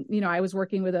 I was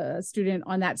working with a student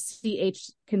on that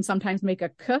CH can sometimes make a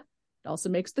K. It also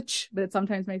makes the ch, but it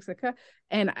sometimes makes a K.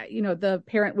 And, the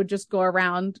parent would just go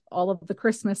around all of the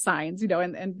Christmas signs,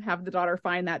 and have the daughter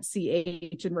find that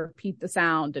CH and repeat the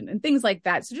sound and things like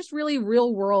that. So just really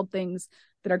real world things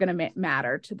that are going to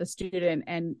matter to the student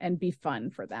and be fun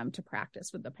for them to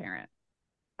practice with the parent.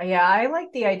 Yeah, I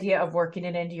like the idea of working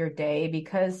it into your day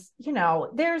because,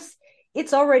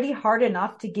 it's already hard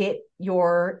enough to get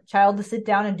your child to sit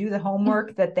down and do the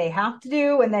homework that they have to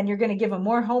do. And then you're going to give them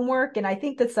more homework. And I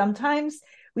think that sometimes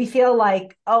we feel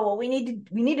like, oh, well, we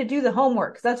need to do the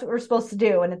homework because that's what we're supposed to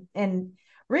do. And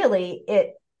really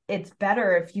it's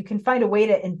better if you can find a way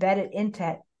to embed it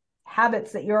into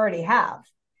habits that you already have.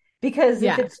 Because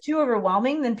if it's too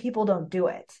overwhelming, then people don't do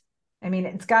it. I mean,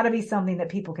 it's got to be something that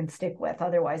people can stick with.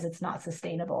 Otherwise, it's not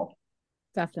sustainable.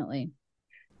 Definitely.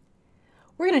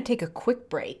 We're going to take a quick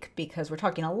break because we're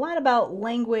talking a lot about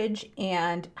language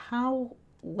and how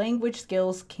language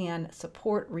skills can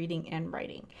support reading and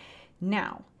writing.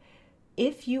 Now,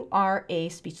 if you are a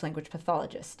speech language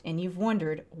pathologist and you've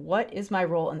wondered, what is my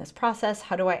role in this process?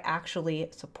 How do I actually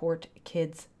support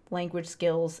kids' language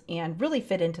skills and really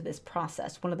fit into this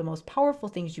process? One of the most powerful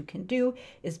things you can do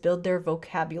is build their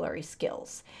vocabulary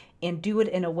skills and do it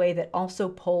in a way that also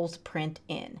pulls print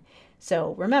in.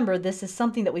 So remember, this is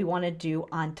something that we want to do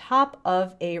on top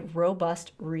of a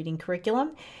robust reading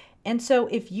curriculum. And so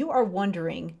if you are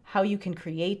wondering how you can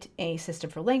create a system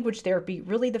for language therapy,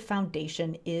 really the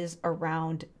foundation is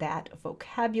around that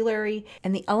vocabulary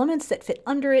and the elements that fit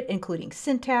under it, including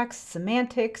syntax,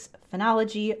 semantics,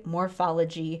 phonology,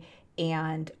 morphology,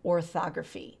 and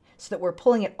orthography, so that we're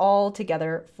pulling it all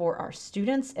together for our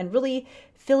students and really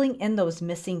filling in those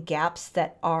missing gaps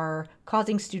that are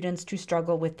causing students to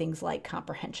struggle with things like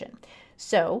comprehension.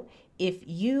 So if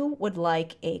you would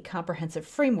like a comprehensive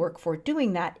framework for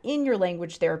doing that in your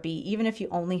language therapy, even if you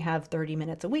only have 30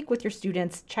 minutes a week with your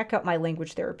students, check out my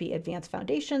Language Therapy Advanced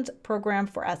Foundations program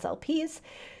for SLPs.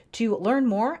 To learn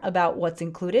more about what's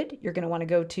included, you're going to want to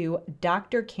go to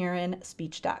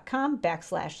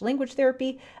drkarenspeech.com/language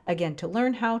therapy. Again, to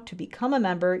learn how to become a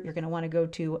member, you're going to want to go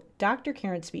to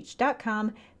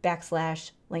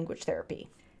drkarenspeech.com/language therapy.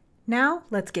 Now,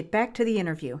 let's get back to the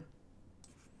interview.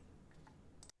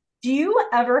 Do you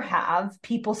ever have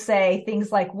people say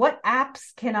things like, what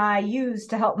apps can I use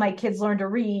to help my kids learn to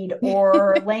read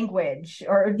or language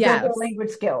or build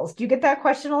language skills? Do you get that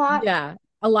question a lot? Yeah.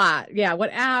 A lot. Yeah.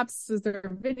 What apps? Is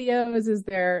there videos? Is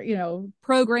there,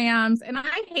 programs? And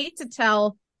I hate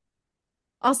to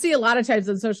I'll see a lot of times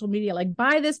on social media, like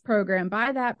buy this program,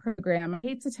 buy that program. I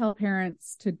hate to tell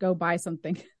parents to go buy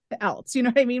something else. You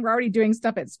know what I mean? We're already doing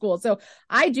stuff at school. So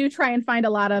I do try and find a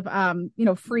lot of,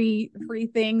 free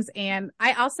things. And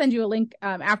I'll send you a link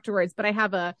afterwards, but I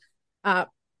have a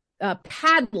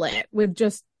Padlet with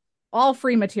just all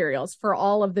free materials for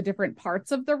all of the different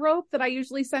parts of the rope that I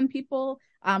usually send people.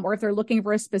 Or if they're looking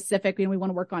for a specific, we want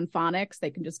to work on phonics, they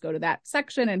can just go to that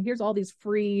section and here's all these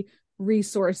free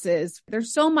resources.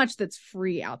 There's so much that's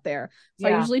free out there. So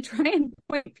I usually try and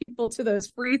point people to those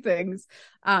free things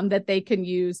that they can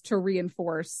use to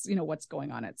reinforce, what's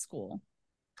going on at school.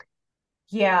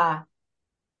 Yeah.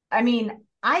 I mean,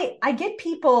 I get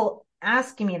people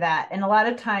asking me that. And a lot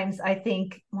of times I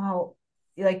think, well,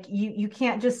 like you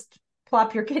can't just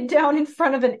plop your kid down in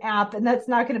front of an app and that's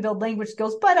not going to build language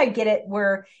skills. But I get it,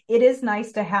 where it is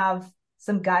nice to have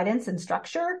some guidance and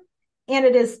structure. And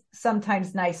it is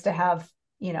sometimes nice to have,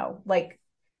 like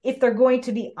if they're going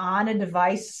to be on a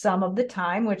device some of the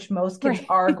time, which most kids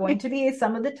are going to be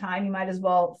some of the time, you might as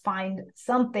well find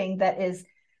something that is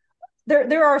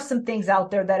there are some things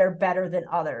out there that are better than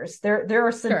others. There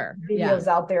are some videos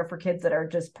out there for kids that are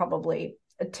just probably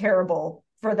terrible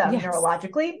for them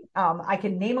neurologically. I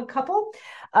can name a couple.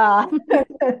 But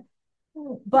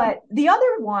the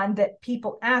other one that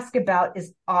people ask about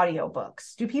is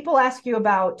audiobooks. Do people ask you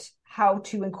about how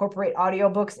to incorporate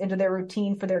audiobooks into their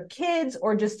routine for their kids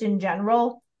or just in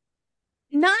general?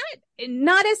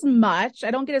 Not as much.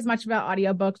 I don't get as much about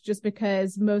audiobooks just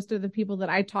because most of the people that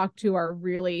I talk to are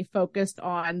really focused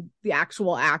on the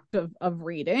actual act of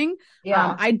reading.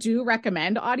 Yeah. I do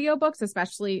recommend audiobooks,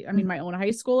 especially, my own high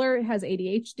schooler has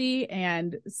ADHD,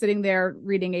 and sitting there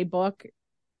reading a book,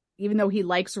 even though he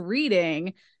likes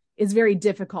reading, is very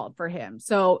difficult for him.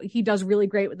 So he does really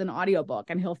great with an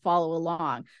audiobook and he'll follow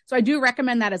along. So I do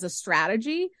recommend that as a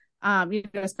strategy,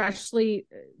 especially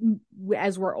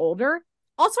as we're older.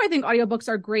 Also, I think audiobooks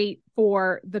are great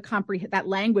for that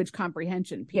language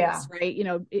comprehension piece, Yeah. right?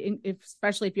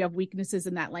 Especially if you have weaknesses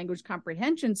in that language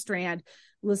comprehension strand,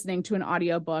 listening to an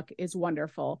audiobook is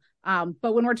wonderful.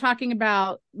 But when we're talking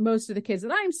about most of the kids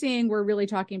that I'm seeing, we're really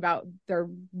talking about they're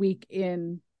weak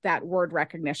in that word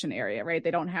recognition area, right? They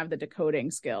don't have the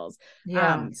decoding skills.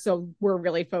 Yeah. So we're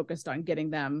really focused on getting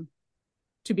them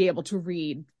to be able to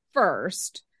read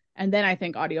first. And then I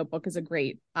think audiobook is a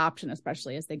great option,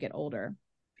 especially as they get older.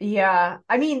 Yeah.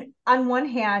 I mean, on one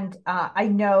hand, I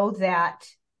know that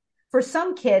for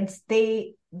some kids,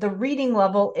 the reading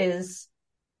level is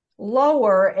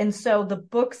lower. And so the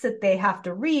books that they have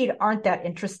to read aren't that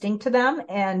interesting to them.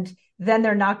 And then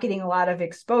they're not getting a lot of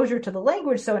exposure to the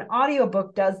language. So an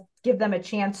audiobook does give them a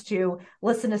chance to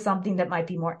listen to something that might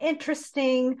be more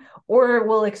interesting, or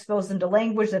will expose them to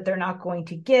language that they're not going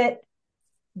to get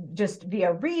just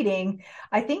via reading.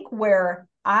 I think where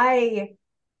I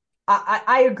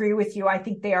agree with you. I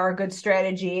think they are a good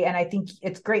strategy. And I think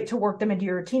it's great to work them into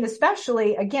your routine,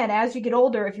 especially, again, as you get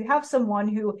older. If you have someone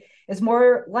who is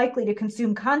more likely to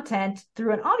consume content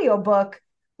through an audiobook,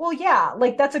 well, yeah,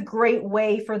 like that's a great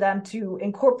way for them to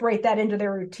incorporate that into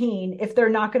their routine if they're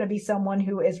not going to be someone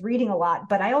who is reading a lot.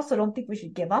 But I also don't think we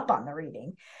should give up on the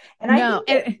reading. And no,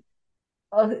 I think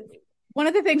one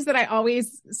of the things that I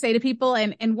always say to people,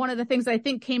 and one of the things that I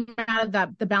think came out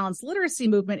of the balanced literacy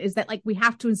movement, is that like we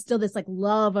have to instill this like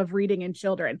love of reading in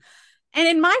children. And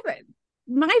in my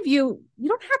view, you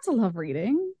don't have to love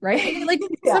reading, right? Like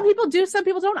yeah. Some people do, some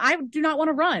people don't. I do not want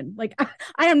to run. Like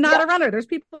I am not a runner. There's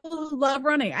people who love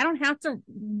running. I don't have to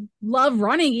love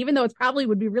running, even though it probably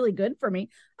would be really good for me.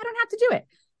 I don't have to do it.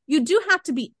 You do have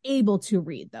to be able to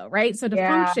read though, right? So to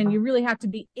function, you really have to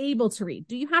be able to read.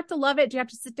 Do you have to love it? Do you have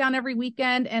to sit down every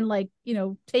weekend and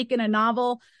take in a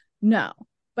novel? No.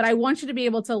 But I want you to be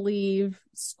able to leave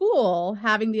school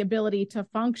having the ability to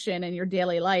function in your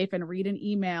daily life and read an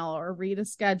email or read a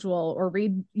schedule or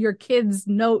read your kids'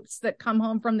 notes that come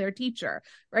home from their teacher,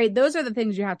 right? Those are the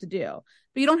things you have to do.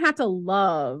 But you don't have to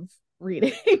love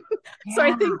reading. So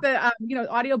I think that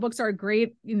audiobooks are a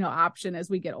great option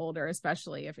as we get older,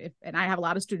 especially if and I have a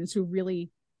lot of students who really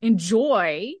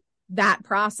enjoy that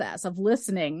process of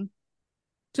listening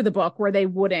to the book, where they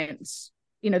wouldn't,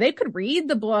 they could read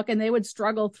the book and they would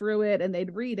struggle through it and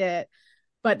they'd read it,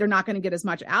 but they're not going to get as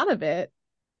much out of it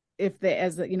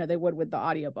as they would with the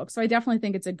audiobook. So I definitely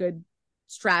think it's a good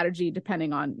strategy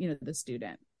depending on the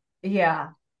student. Yeah.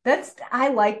 I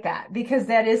like that, because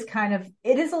that is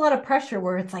it is a lot of pressure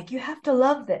where it's like, you have to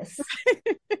love this.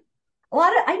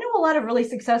 I know a lot of really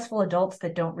successful adults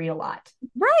that don't read a lot.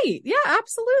 Right. Yeah,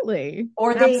 absolutely.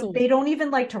 Or they don't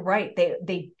even like to write.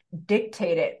 They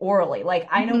dictate it orally. Like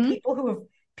I know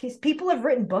people have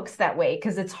written books that way,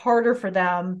 because it's harder for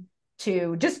them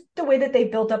to, just the way that they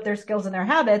built up their skills and their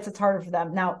habits, it's harder for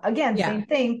them. Now, again, same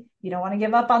thing. You don't want to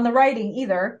give up on the writing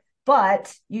either,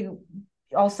 but you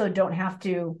also don't have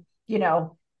to,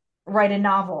 write a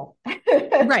novel.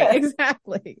 Right.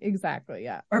 Exactly.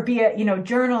 Yeah. Or be a,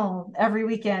 journal every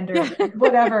weekend or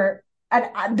whatever.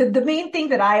 And the main thing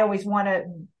that I always want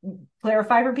to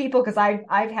clarify for people, because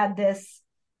I've had this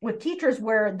with teachers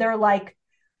where they're like,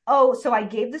 oh, so I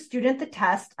gave the student the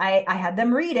test. I had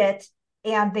them read it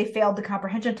and they failed the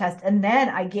comprehension test. And then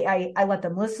I let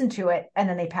them listen to it and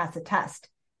then they pass the test.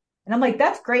 And I'm like,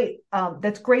 that's great.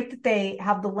 That's great that they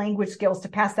have the language skills to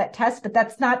pass that test, but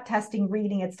that's not testing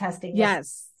reading. It's testing.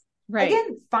 Yes. Right.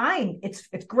 Again, fine.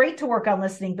 It's great to work on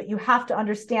listening, but you have to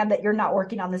understand that you're not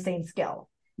working on the same skill.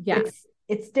 Yes.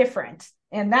 It's different.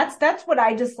 And that's what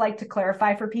I just like to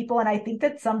clarify for people. And I think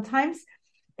that sometimes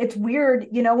it's weird,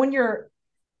 when you're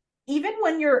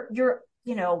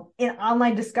in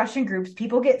online discussion groups,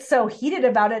 people get so heated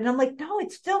about it. And I'm like, no,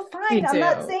 it's still fine. I'm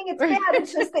not saying it's bad.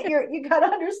 It's just that you got to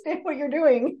understand what you're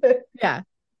doing. Yeah.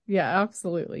 Yeah,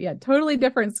 absolutely. Yeah. Totally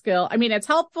different skill. I mean, it's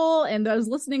helpful, and those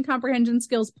listening comprehension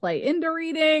skills play into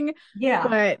reading. Yeah.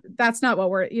 But that's not what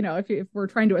we're, if we're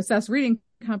trying to assess reading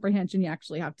comprehension, you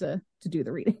actually have to do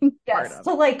the reading. Yes.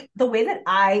 So like the way that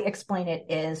I explain it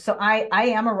is, so I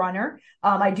am a runner.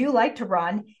 I do like to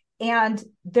run. And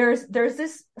there's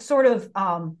this sort of,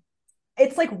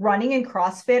 it's like running and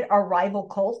CrossFit are rival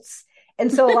cults.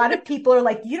 And so a lot of people are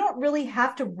like, you don't really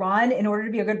have to run in order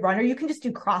to be a good runner. You can just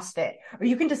do CrossFit, or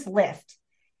you can just lift.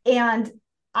 And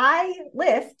I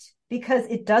lift because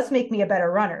it does make me a better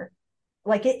runner.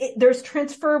 Like there's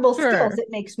transferable skills. It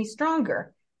makes me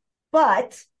stronger.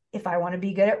 But if I want to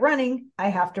be good at running, I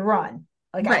have to run.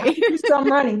 Like I have to do some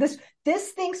running. This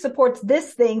thing supports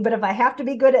this thing. But if I have to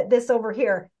be good at this over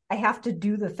here, I have to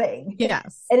do the thing.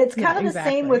 Yes. And it's kind of the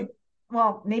same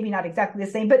well, maybe not exactly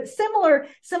the same, but similar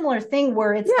thing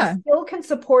where it's Yeah. a skill can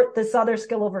support this other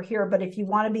skill over here. But if you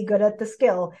want to be good at the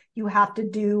skill, you have to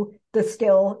do the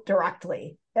skill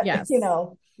directly, Yes.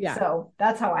 Yeah. So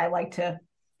that's how I like to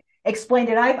explain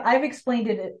it. I've explained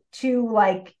it to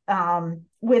like,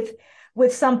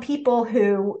 with some people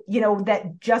who,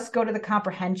 that just go to the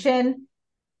comprehension.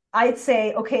 I'd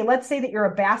say, okay, let's say that you're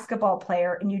a basketball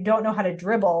player and you don't know how to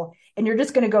dribble and you're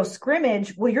just going to go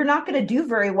scrimmage. Well, you're not going to do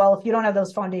very well if you don't have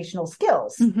those foundational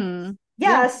skills. Mm-hmm.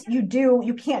 Yes, you do.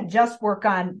 You can't just work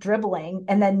on dribbling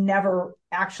and then never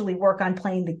actually work on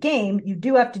playing the game. You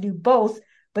do have to do both.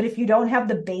 But if you don't have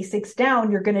the basics down,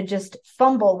 you're going to just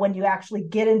fumble when you actually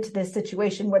get into this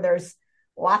situation where there's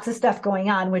lots of stuff going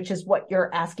on, which is what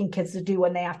you're asking kids to do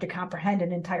when they have to comprehend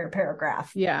an entire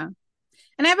paragraph. Yeah.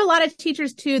 And I have a lot of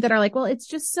teachers too that are like, well, it's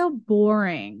just so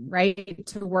boring, right?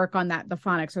 To work on the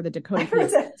phonics or the decoding.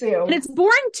 That too. And it's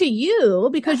boring to you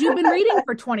because you've been reading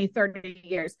for 20, 30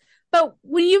 years. But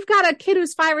when you've got a kid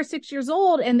who's 5 or 6 years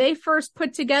old and they first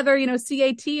put together,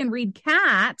 CAT and read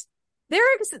CAT,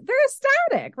 they're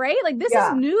ecstatic, right? Like this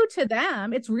is new to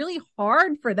them. It's really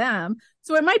hard for them.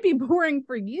 So it might be boring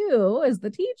for you as the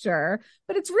teacher,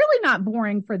 but it's really not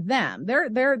boring for them.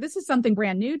 This is something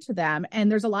brand new to them. And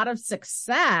there's a lot of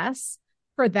success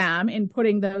for them in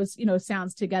putting those,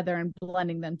 sounds together and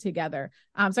blending them together.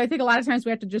 So I think a lot of times we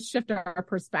have to just shift our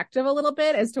perspective a little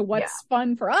bit as to what's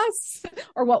fun for us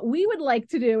or what we would like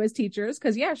to do as teachers.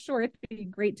 Cause sure, it'd be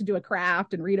great to do a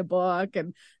craft and read a book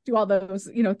and do all those,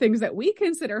 things that we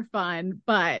consider fun.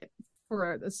 But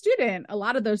for the student, a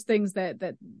lot of those things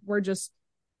that we're just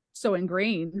so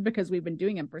ingrained because we've been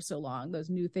doing them for so long, those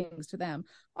new things to them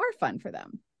are fun for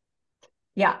them.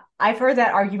 Yeah, I've heard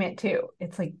that argument too.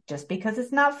 It's like, just because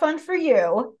it's not fun for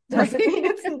you doesn't mean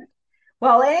it's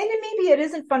well, and maybe it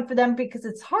isn't fun for them because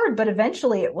it's hard, but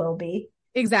eventually it will be.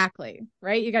 Exactly.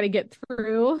 Right. You got to get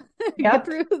through,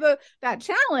 that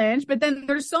challenge, but then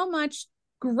there's so much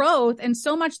growth and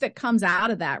so much that comes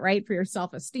out of that, right? For your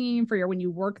self-esteem, when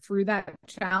you work through that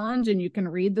challenge and you can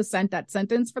read that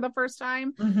sentence for the first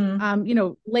time,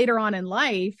 later on in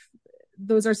life,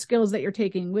 those are skills that you're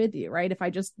taking with you, right? If I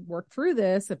just work through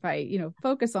this, if I,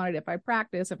 focus on it, if I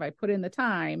practice, if I put in the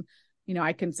time,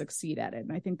 I can succeed at it.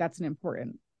 And I think that's an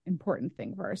important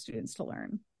thing for our students to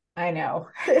learn. I know.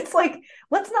 It's like,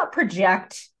 let's not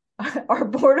project our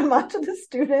boredom onto the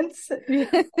students.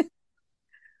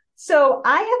 So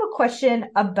I have a question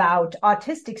about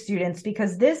autistic students,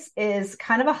 because this is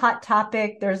kind of a hot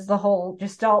topic. There's the whole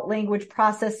Gestalt language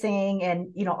processing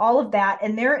and, all of that.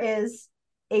 And there is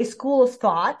a school of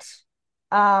thought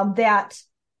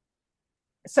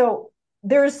so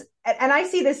there's, and I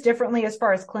see this differently as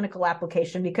far as clinical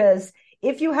application, because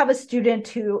if you have a student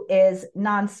who is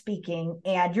non-speaking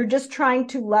and you're just trying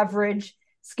to leverage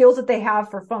skills that they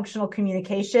have for functional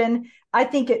communication, I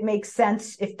think it makes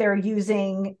sense if they're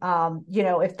using,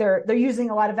 if they're using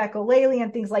a lot of echolalia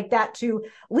and things like that to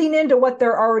lean into what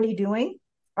they're already doing.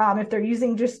 If they're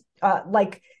using just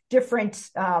like different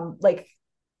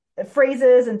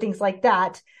phrases and things like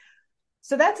that.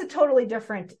 So that's a totally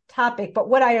different topic. But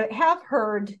what I have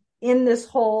heard in this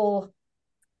whole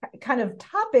kind of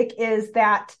topic is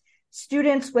that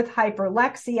students with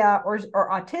hyperlexia or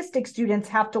autistic students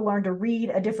have to learn to read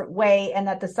a different way, and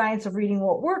that the science of reading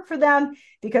won't work for them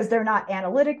because they're not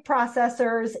analytic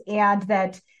processors, and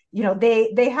that,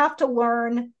 they have to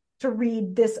learn to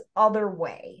read this other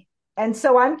way. And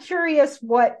so I'm curious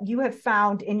what you have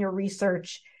found in your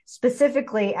research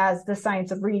specifically as the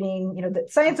science of reading, the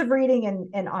science of reading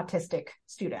in autistic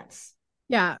students.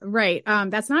 Yeah, right.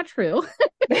 That's not true.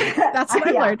 That's what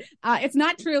I learned. It's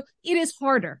not true. It is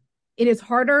harder. It is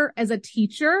harder as a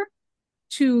teacher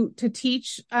to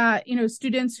teach,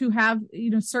 students who have,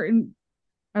 certain,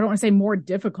 I don't want to say more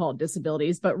difficult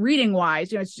disabilities, but reading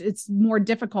wise, it's more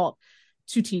difficult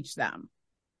to teach them.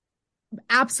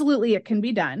 Absolutely, it can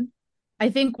be done. I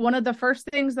think one of the first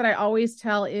things that I always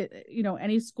tell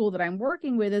any school that I'm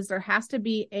working with is there has to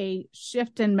be a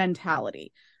shift in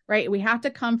mentality, right? We have to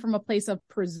come from a place of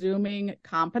presuming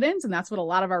competence. And that's what a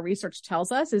lot of our research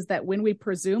tells us, is that when we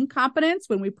presume competence,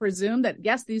 when we presume that,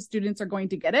 yes, these students are going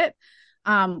to get it,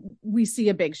 we see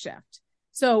a big shift.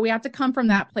 So we have to come from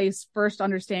that place first,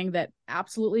 understanding that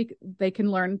absolutely they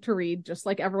can learn to read just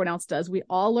like everyone else does. We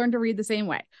all learn to read the same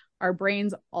way. Our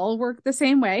brains all work the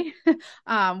same way.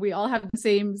 We all have the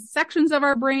same sections of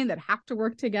our brain that have to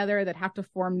work together, that have to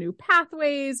form new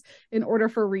pathways in order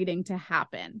for reading to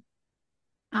happen.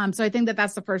 So I think that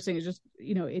that's the first thing, is just,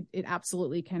 it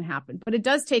absolutely can happen, but it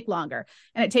does take longer,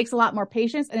 and it takes a lot more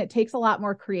patience, and it takes a lot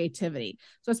more creativity.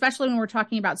 So especially when we're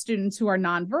talking about students who are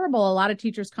nonverbal, a lot of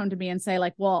teachers come to me and say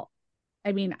like, well,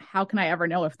 I mean, how can I ever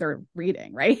know if they're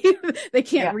reading, right? They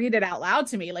can't Yeah. read it out loud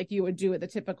to me like you would do with a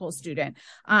typical student.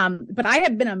 But I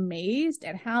have been amazed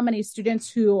at how many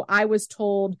students who I was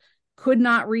told could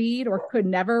not read or could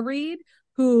never read,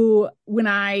 who, when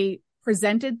I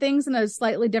presented things in a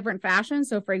slightly different fashion.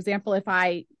 So for example, if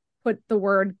I put the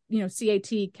word,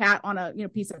 CAT, cat on a,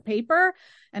 piece of paper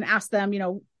and asked them,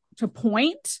 to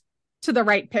point to the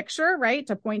right picture, right?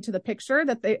 To point to the picture,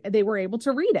 that they were able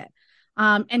to read it.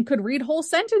 And could read whole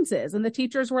sentences. And the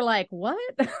teachers were like, what?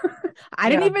 I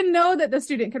didn't even know that the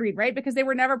student could read, right? Because they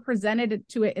were never presented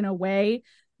to it in a way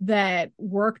that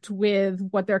worked with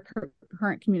what their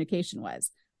current communication was.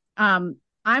 I'm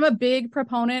a big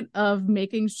proponent of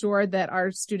making sure that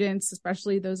our students,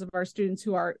 especially those of our students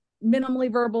who are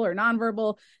minimally verbal or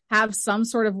nonverbal, have some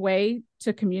sort of way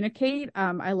to communicate.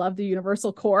 I love the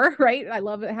universal core, right? I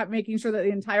love making sure that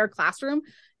the entire classroom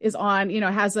is on,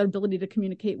 has the ability to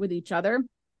communicate with each other.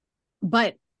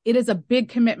 But it is a big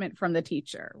commitment from the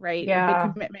teacher, right? Yeah. A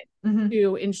big commitment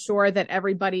to ensure that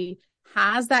everybody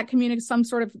has that some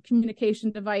sort of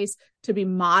communication device, to be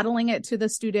modeling it to the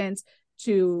students,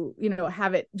 to,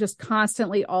 have it just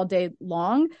constantly all day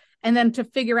long. And then to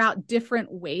figure out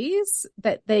different ways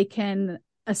that they can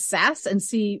assess and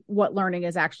see what learning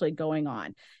is actually going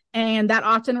on. And that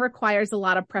often requires a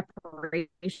lot of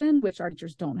preparation, which our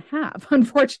teachers don't have,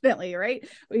 unfortunately, right?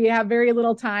 We have very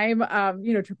little time,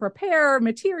 to prepare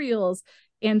materials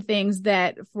and things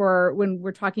that, for when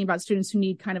we're talking about students who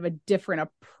need kind of a different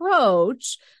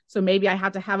approach. So maybe I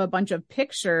have to have a bunch of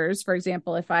pictures. For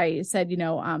example, if I said,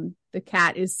 the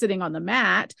cat is sitting on the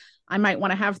mat, I might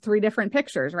want to have 3 different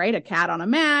pictures, right? A cat on a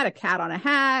mat, a cat on a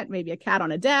hat, maybe a cat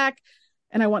on a deck.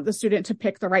 And I want the student to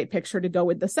pick the right picture to go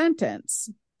with the sentence.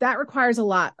 That requires a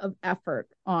lot of effort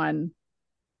on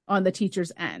the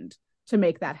teacher's end to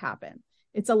make that happen.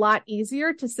 It's a lot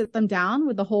easier to sit them down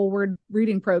with the whole word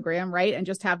reading program, right? And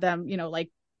just have them,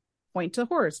 point to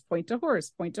horse, point to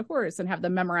horse, point to horse, and have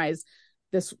them memorize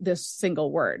this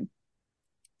single word.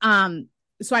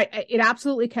 So it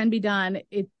absolutely can be done.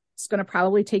 It's going to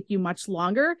probably take you much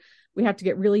longer. We have to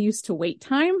get really used to wait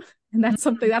time. And that's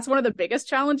that's one of the biggest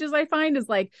challenges I find, is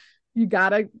like, you got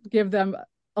to give them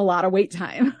a lot of wait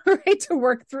time, right? To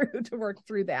work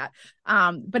through that.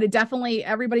 But it definitely,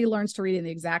 everybody learns to read in the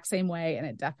exact same way. And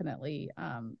it definitely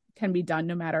can be done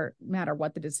no matter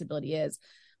what the disability is.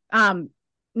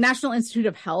 National Institute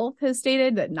of Health has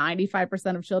stated that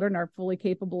 95% of children are fully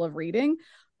capable of reading.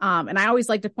 And I always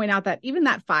like to point out that even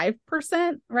that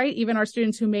 5%, right? Even our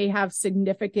students who may have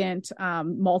significant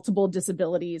multiple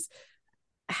disabilities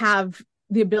have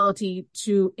the ability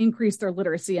to increase their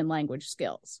literacy and language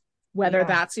skills. Whether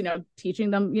that's,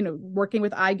 teaching them, working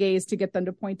with eye gaze to get them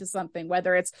to point to something,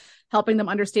 whether it's helping them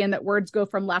understand that words go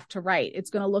from left to right. It's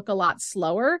going to look a lot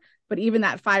slower, but even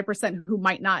that 5% who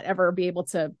might not ever be able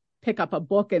to pick up a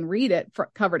book and read it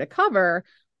cover to cover,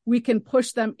 we can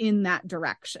push them in that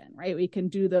direction, right? We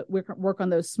can work on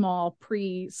those small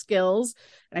pre-skills.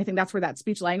 And I think that's where that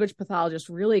speech language pathologist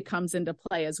really comes into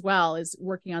play as well, is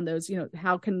working on those,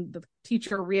 how can the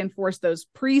teacher reinforce those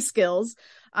pre-skills,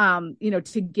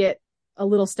 to get a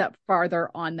little step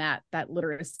farther on that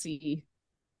literacy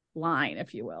line,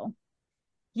 if you will.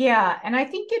 Yeah. And I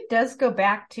think it does go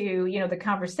back to, the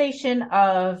conversation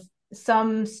of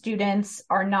some students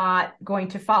are not going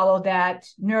to follow that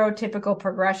neurotypical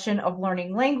progression of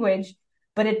learning language,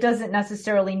 but it doesn't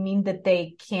necessarily mean that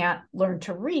they can't learn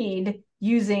to read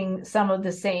using some of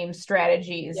the same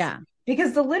strategies. Yeah.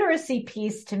 Because the literacy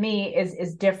piece to me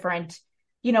is different.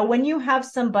 When you have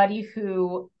somebody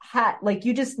who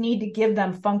you just need to give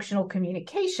them functional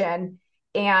communication,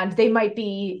 and they might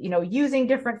be, using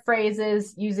different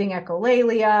phrases, using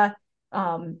echolalia,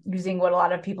 using what a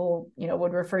lot of people,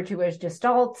 would refer to as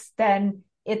gestalts, then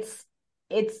it's,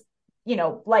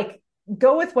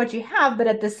 go with what you have. But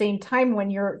at the same time, when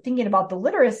you're thinking about the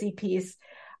literacy piece,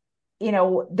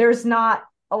 there's not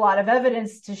a lot of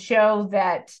evidence to show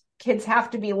that kids have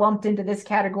to be lumped into this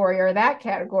category or that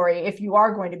category if you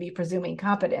are going to be presuming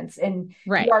competence, and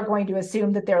right. You are going to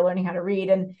assume that they're learning how to read.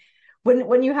 And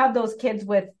when you have those kids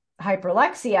with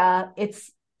hyperlexia,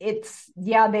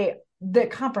 the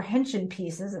comprehension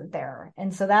piece isn't there.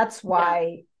 And so that's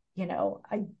why,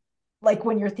 I like,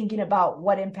 when you're thinking about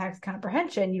what impacts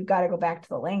comprehension, you've got to go back to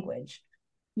the language.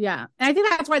 Yeah. And I think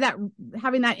that's why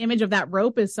having that image of that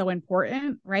rope is so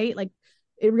important, right? Like,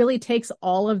 it really takes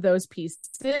all of those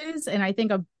pieces. And I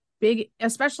think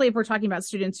especially if we're talking about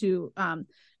students who,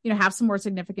 have some more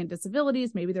significant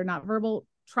disabilities, maybe they're not verbal,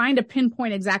 trying to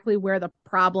pinpoint exactly where the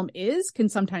problem is can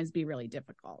sometimes be really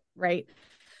difficult, right?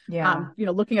 Yeah.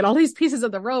 Looking at all these pieces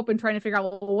of the rope and trying to figure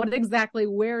out, well,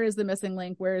 where is the missing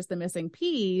link? Where is the missing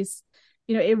piece?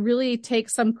 It really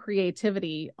takes some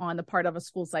creativity on the part of a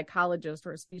school psychologist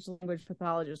or a speech language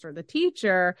pathologist or the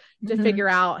teacher to figure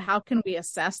out, how can we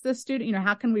assess the student?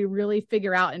 How can we really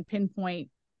figure out and pinpoint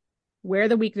where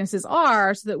the weaknesses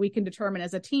are so that we can determine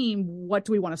as a team, what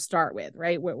do we want to start with,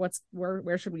 right?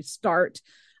 Where should we start?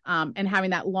 And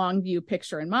having that long view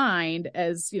picture in mind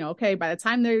as, okay, by the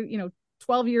time they're,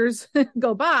 12 years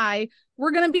go by,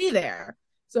 we're going to be there.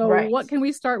 So what can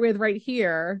we start with right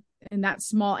here in that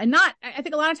small, and not, I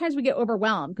think a lot of times we get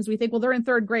overwhelmed because we think, well, they're in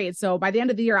third grade. So by the end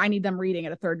of the year, I need them reading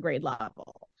at a third grade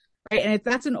level, right? And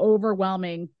that's an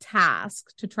overwhelming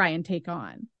task to try and take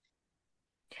on.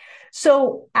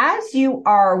 So as you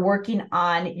are working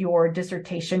on your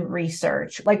dissertation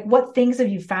research, like what things have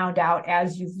you found out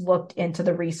as you've looked into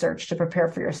the research to prepare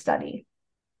for your study?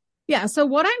 Yeah. So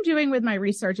what I'm doing with my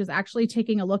research is actually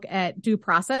taking a look at due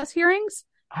process hearings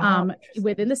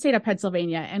within the state of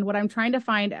Pennsylvania. And what I'm trying to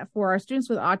find for our students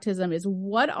with autism is,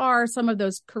 what are some of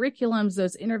those curriculums,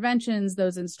 those interventions,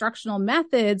 those instructional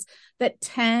methods that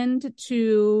tend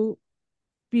to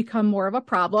become more of a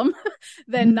problem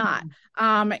than not.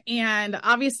 And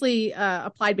obviously,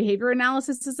 applied behavior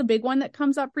analysis is a big one that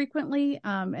comes up frequently.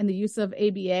 And the use of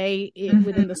ABA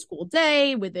within the school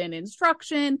day, within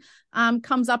instruction,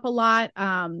 comes up a lot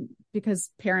because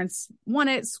parents want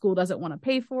it, school doesn't want to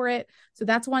pay for it. So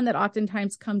that's one that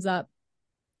oftentimes comes up.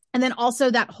 And then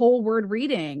also that whole word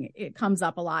reading, it comes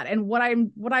up a lot. And what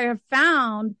I have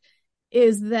found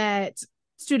is that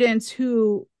students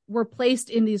who were placed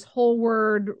in these whole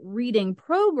word reading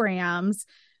programs,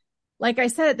 like I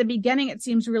said at the beginning, it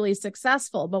seems really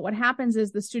successful. But what happens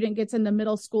is the student gets into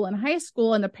middle school and high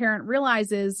school, and the parent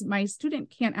realizes, my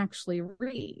student can't actually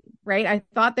read, right? I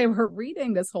thought they were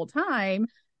reading this whole time,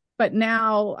 but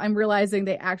now I'm realizing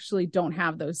they actually don't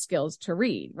have those skills to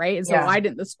read, right? And so why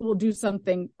didn't the school do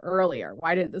something earlier?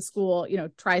 Why didn't the school,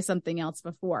 try something else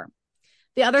before?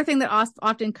 The other thing that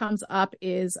often comes up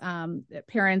is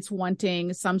parents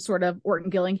wanting some sort of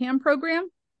Orton-Gillingham program.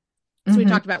 So we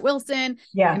talked about Wilson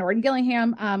and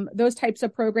Orton-Gillingham, those types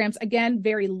of programs, again,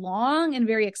 very long and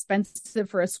very expensive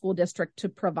for a school district to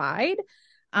provide,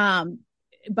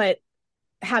 but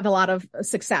have a lot of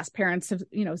success. Parents have,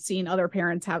 seen other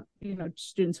parents have,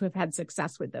 students who have had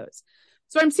success with those.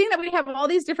 So I'm seeing that we have all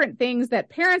these different things that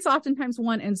parents oftentimes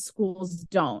want and schools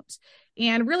don't.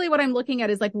 And really what I'm looking at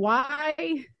is like, why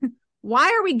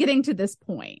are we getting to this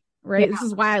point? Right. Yeah. This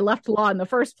is why I left law in the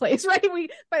first place, right?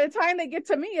 By the time they get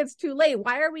to me, it's too late.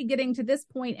 Why are we getting to this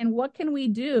point? And what can we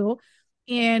do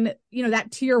in,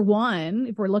 that tier one,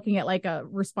 if we're looking at like a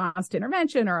response to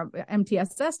intervention or a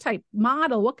MTSS type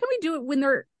model, what can we do when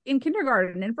they're in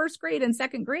kindergarten and first grade and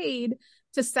second grade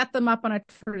to set them up on a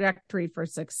trajectory for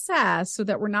success so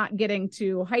that we're not getting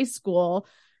to high school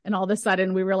and all of a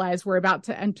sudden we realize we're about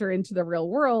to enter into the real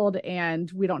world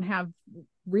and we don't have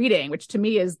reading, which to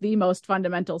me is the most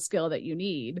fundamental skill that you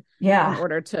need in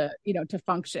order to, to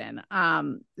function.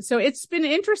 So it's been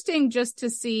interesting just to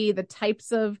see the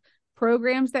types of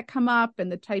programs that come up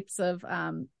and the types of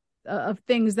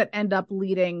things that end up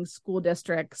leading school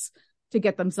districts to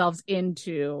get themselves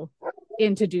into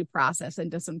due process,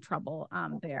 into some trouble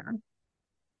there.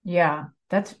 Yeah,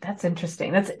 that's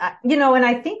interesting. That's, and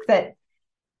I think that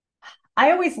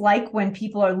I always like when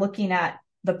people are looking at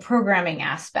the programming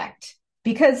aspect,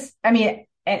 because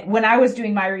when I was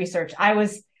doing my research, I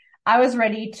was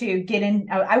ready to get in.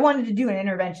 I wanted to do an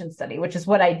intervention study, which is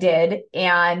what I did.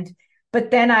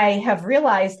 But then I have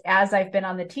realized, as I've been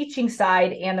on the teaching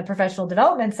side and the professional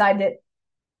development side, that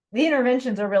the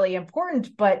interventions are really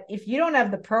important. But if you don't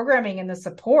have the programming and the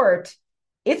support,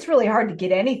 it's really hard to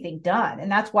get anything done.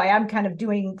 And that's why I'm kind of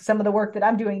doing some of the work that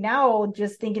I'm doing now,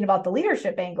 just thinking about the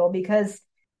leadership angle, because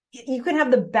you can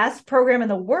have the best program in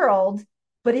the world,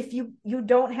 but if you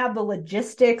don't have the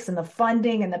logistics and the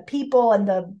funding and the people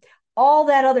and all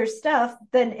that other stuff,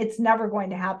 then it's never going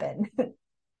to happen.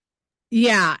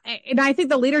 Yeah. And I think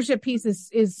the leadership piece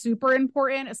is super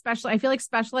important, especially I feel like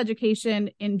special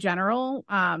education in general,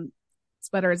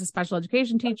 whether it's a special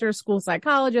education teacher, school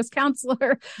psychologist,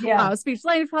 counselor, speech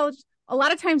language pathologist, a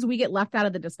lot of times we get left out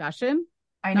of the discussion.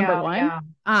 Number one,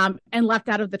 and left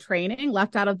out of the training,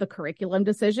 left out of the curriculum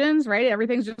decisions, right?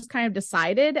 Everything's just kind of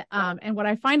decided. And what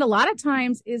I find a lot of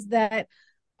times is that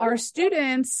our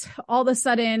students all of a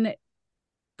sudden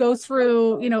go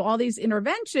through, all these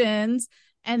interventions,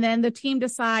 and then the team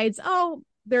decides, oh,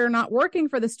 they're not working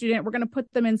for the student, we're going to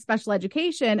put them in special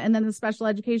education. And then the special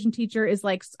education teacher is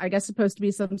like, I guess, supposed to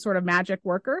be some sort of magic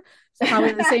worker. It's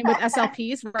probably the same with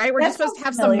SLPs, right? We're just supposed to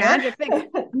have some magic thing.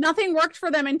 Nothing worked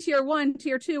for them in tier 1,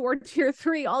 tier 2, or tier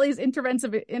 3, all these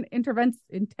intensive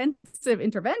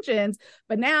interventions.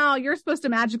 But now you're supposed to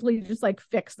magically just like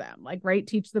fix them, like,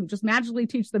 right? Magically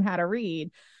teach them how to read.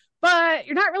 But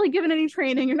you're not really given any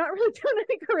training. You're not really doing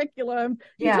any curriculum.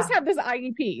 You just have this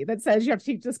IEP that says you have to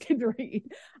teach this kid to read.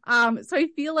 So I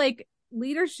feel like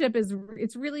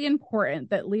it's really important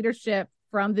that leadership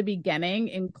from the beginning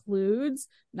includes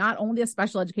not only the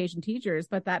special education teachers,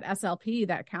 but that SLP,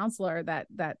 that counselor,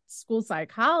 that school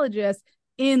psychologist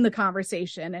in the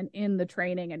conversation and in the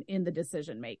training and in the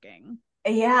decision making.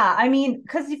 Yeah. I mean,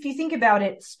 because if you think about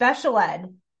it, special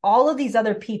ed, all of these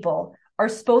other people are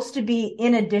supposed to be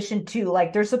in addition to,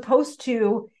 like, they're supposed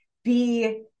to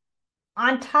be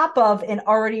on top of an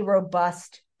already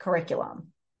robust curriculum.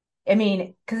 I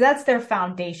mean, because that's their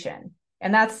foundation.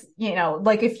 And that's,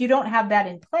 like, if you don't have that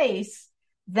in place,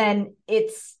 then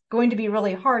it's going to be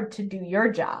really hard to do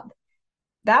your job.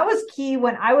 That was key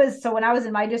when I was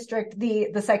in my district,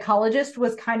 the psychologist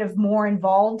was kind of more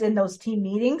involved in those team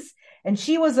meetings. And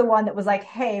she was the one that was like,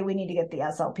 hey, we need to get the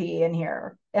SLP in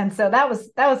here. And so that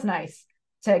was nice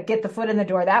to get the foot in the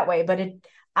door that way. But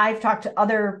I've talked to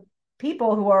other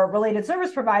people who are related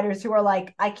service providers who are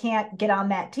like, I can't get on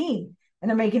that team. And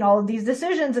they're making all of these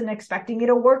decisions and expecting me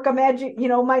to work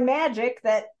my magic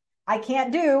that I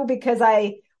can't do because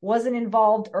I wasn't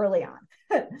involved early on.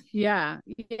 Yeah.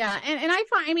 And I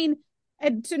find, I mean,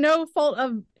 to no fault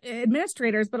of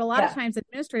administrators, but a lot of times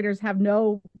administrators have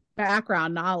no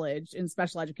background knowledge in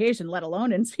special education, let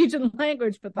alone in speech and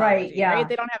language pathology. Right?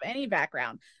 They don't have any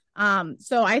background.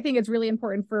 So I think it's really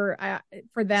important for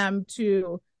them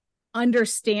to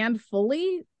understand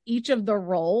fully each of the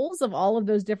roles of all of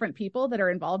those different people that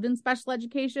are involved in special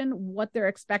education, what they're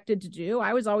expected to do.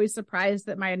 I was always surprised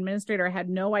that my administrator had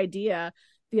no idea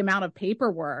the amount of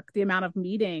paperwork, the amount of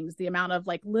meetings, the amount of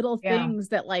like little things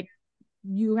that like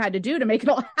you had to do to make it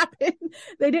all happen.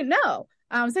 They didn't know.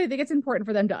 So I think it's important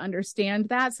for them to understand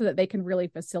that so that they can really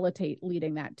facilitate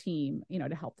leading that team,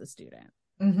 to help the student.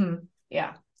 Mm-hmm.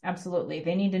 Yeah, absolutely.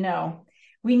 They need to know.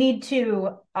 We need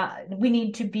to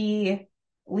be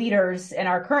leaders in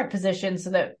our current position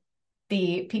so that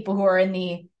the people who are in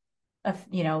the,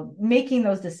 making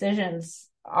those decisions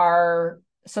are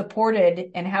supported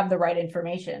and have the right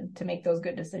information to make those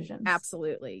good decisions.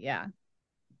 Absolutely. Yeah.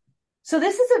 So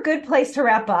this is a good place to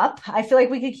wrap up. I feel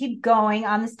like we could keep going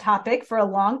on this topic for a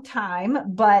long time,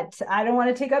 but I don't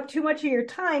want to take up too much of your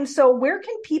time. So where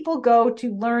can people go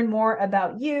to learn more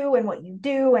about you and what you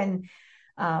do and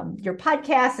your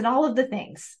podcast and all of the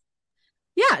things?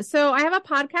 Yeah. So I have a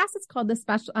podcast. It's called The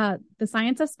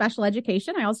Science of Special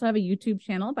Education. I also have a YouTube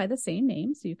channel by the same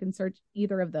name, so you can search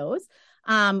either of those.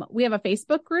 We have a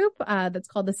Facebook group that's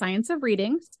called The Science of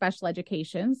Reading Special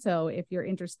Education. So if you're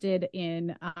interested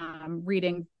in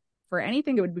reading for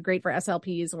anything, it would be great for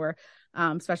SLPs or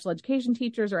special education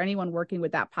teachers or anyone working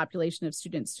with that population of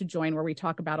students to join, where we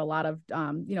talk about a lot of,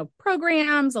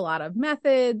 programs, a lot of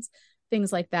methods,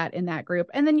 things like that in that group.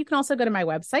 And then you can also go to my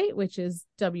website, which is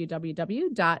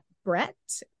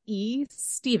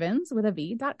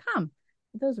www.brettestevens.com.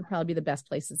 Those would probably be the best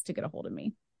places to get a hold of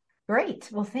me. Great.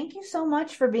 Well, thank you so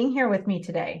much for being here with me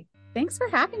today. Thanks for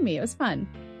having me. It was fun.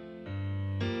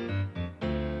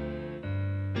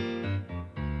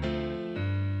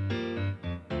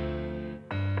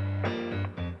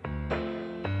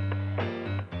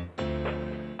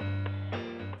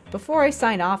 Before I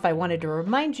sign off, I wanted to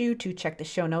remind you to check the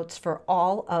show notes for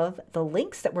all of the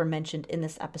links that were mentioned in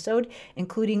this episode,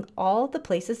 including all the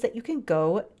places that you can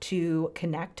go to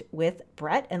connect with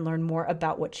Brett and learn more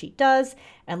about what she does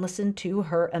and listen to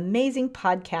her amazing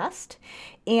podcast,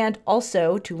 and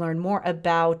also to learn more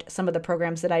about some of the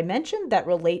programs that I mentioned that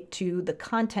relate to the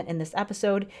content in this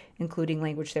episode, including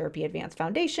Language Therapy Advanced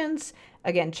Foundations.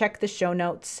 Again, check the show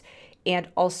notes. And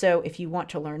also, if you want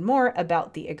to learn more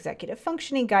about the executive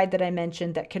functioning guide that I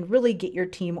mentioned that can really get your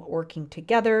team working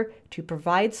together to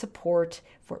provide support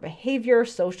for behavior,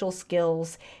 social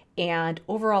skills, and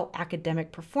overall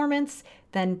academic performance,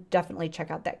 then definitely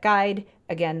check out that guide.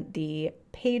 Again, the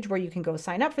page where you can go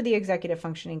sign up for the executive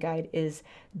functioning guide is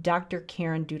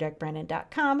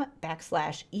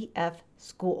drkarendudekbrennan.com/EF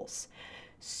schools.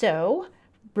 So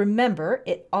remember,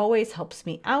 it always helps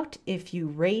me out if you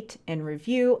rate and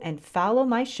review and follow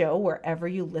my show wherever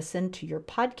you listen to your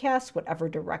podcast, whatever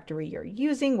directory you're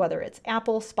using, whether it's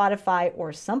Apple, Spotify,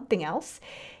 or something else.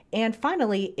 And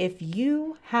finally, if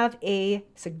you have a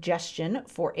suggestion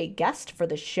for a guest for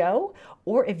the show,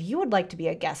 or if you would like to be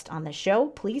a guest on the show,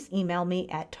 please email me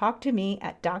at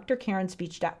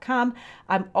talktome@drkarenspeech.com.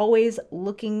 I'm always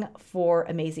looking for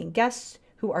amazing guests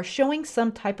who are showing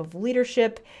some type of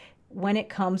leadership when it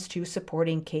comes to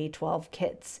supporting K-12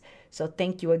 kids. So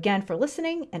thank you again for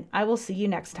listening, and I will see you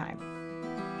next time.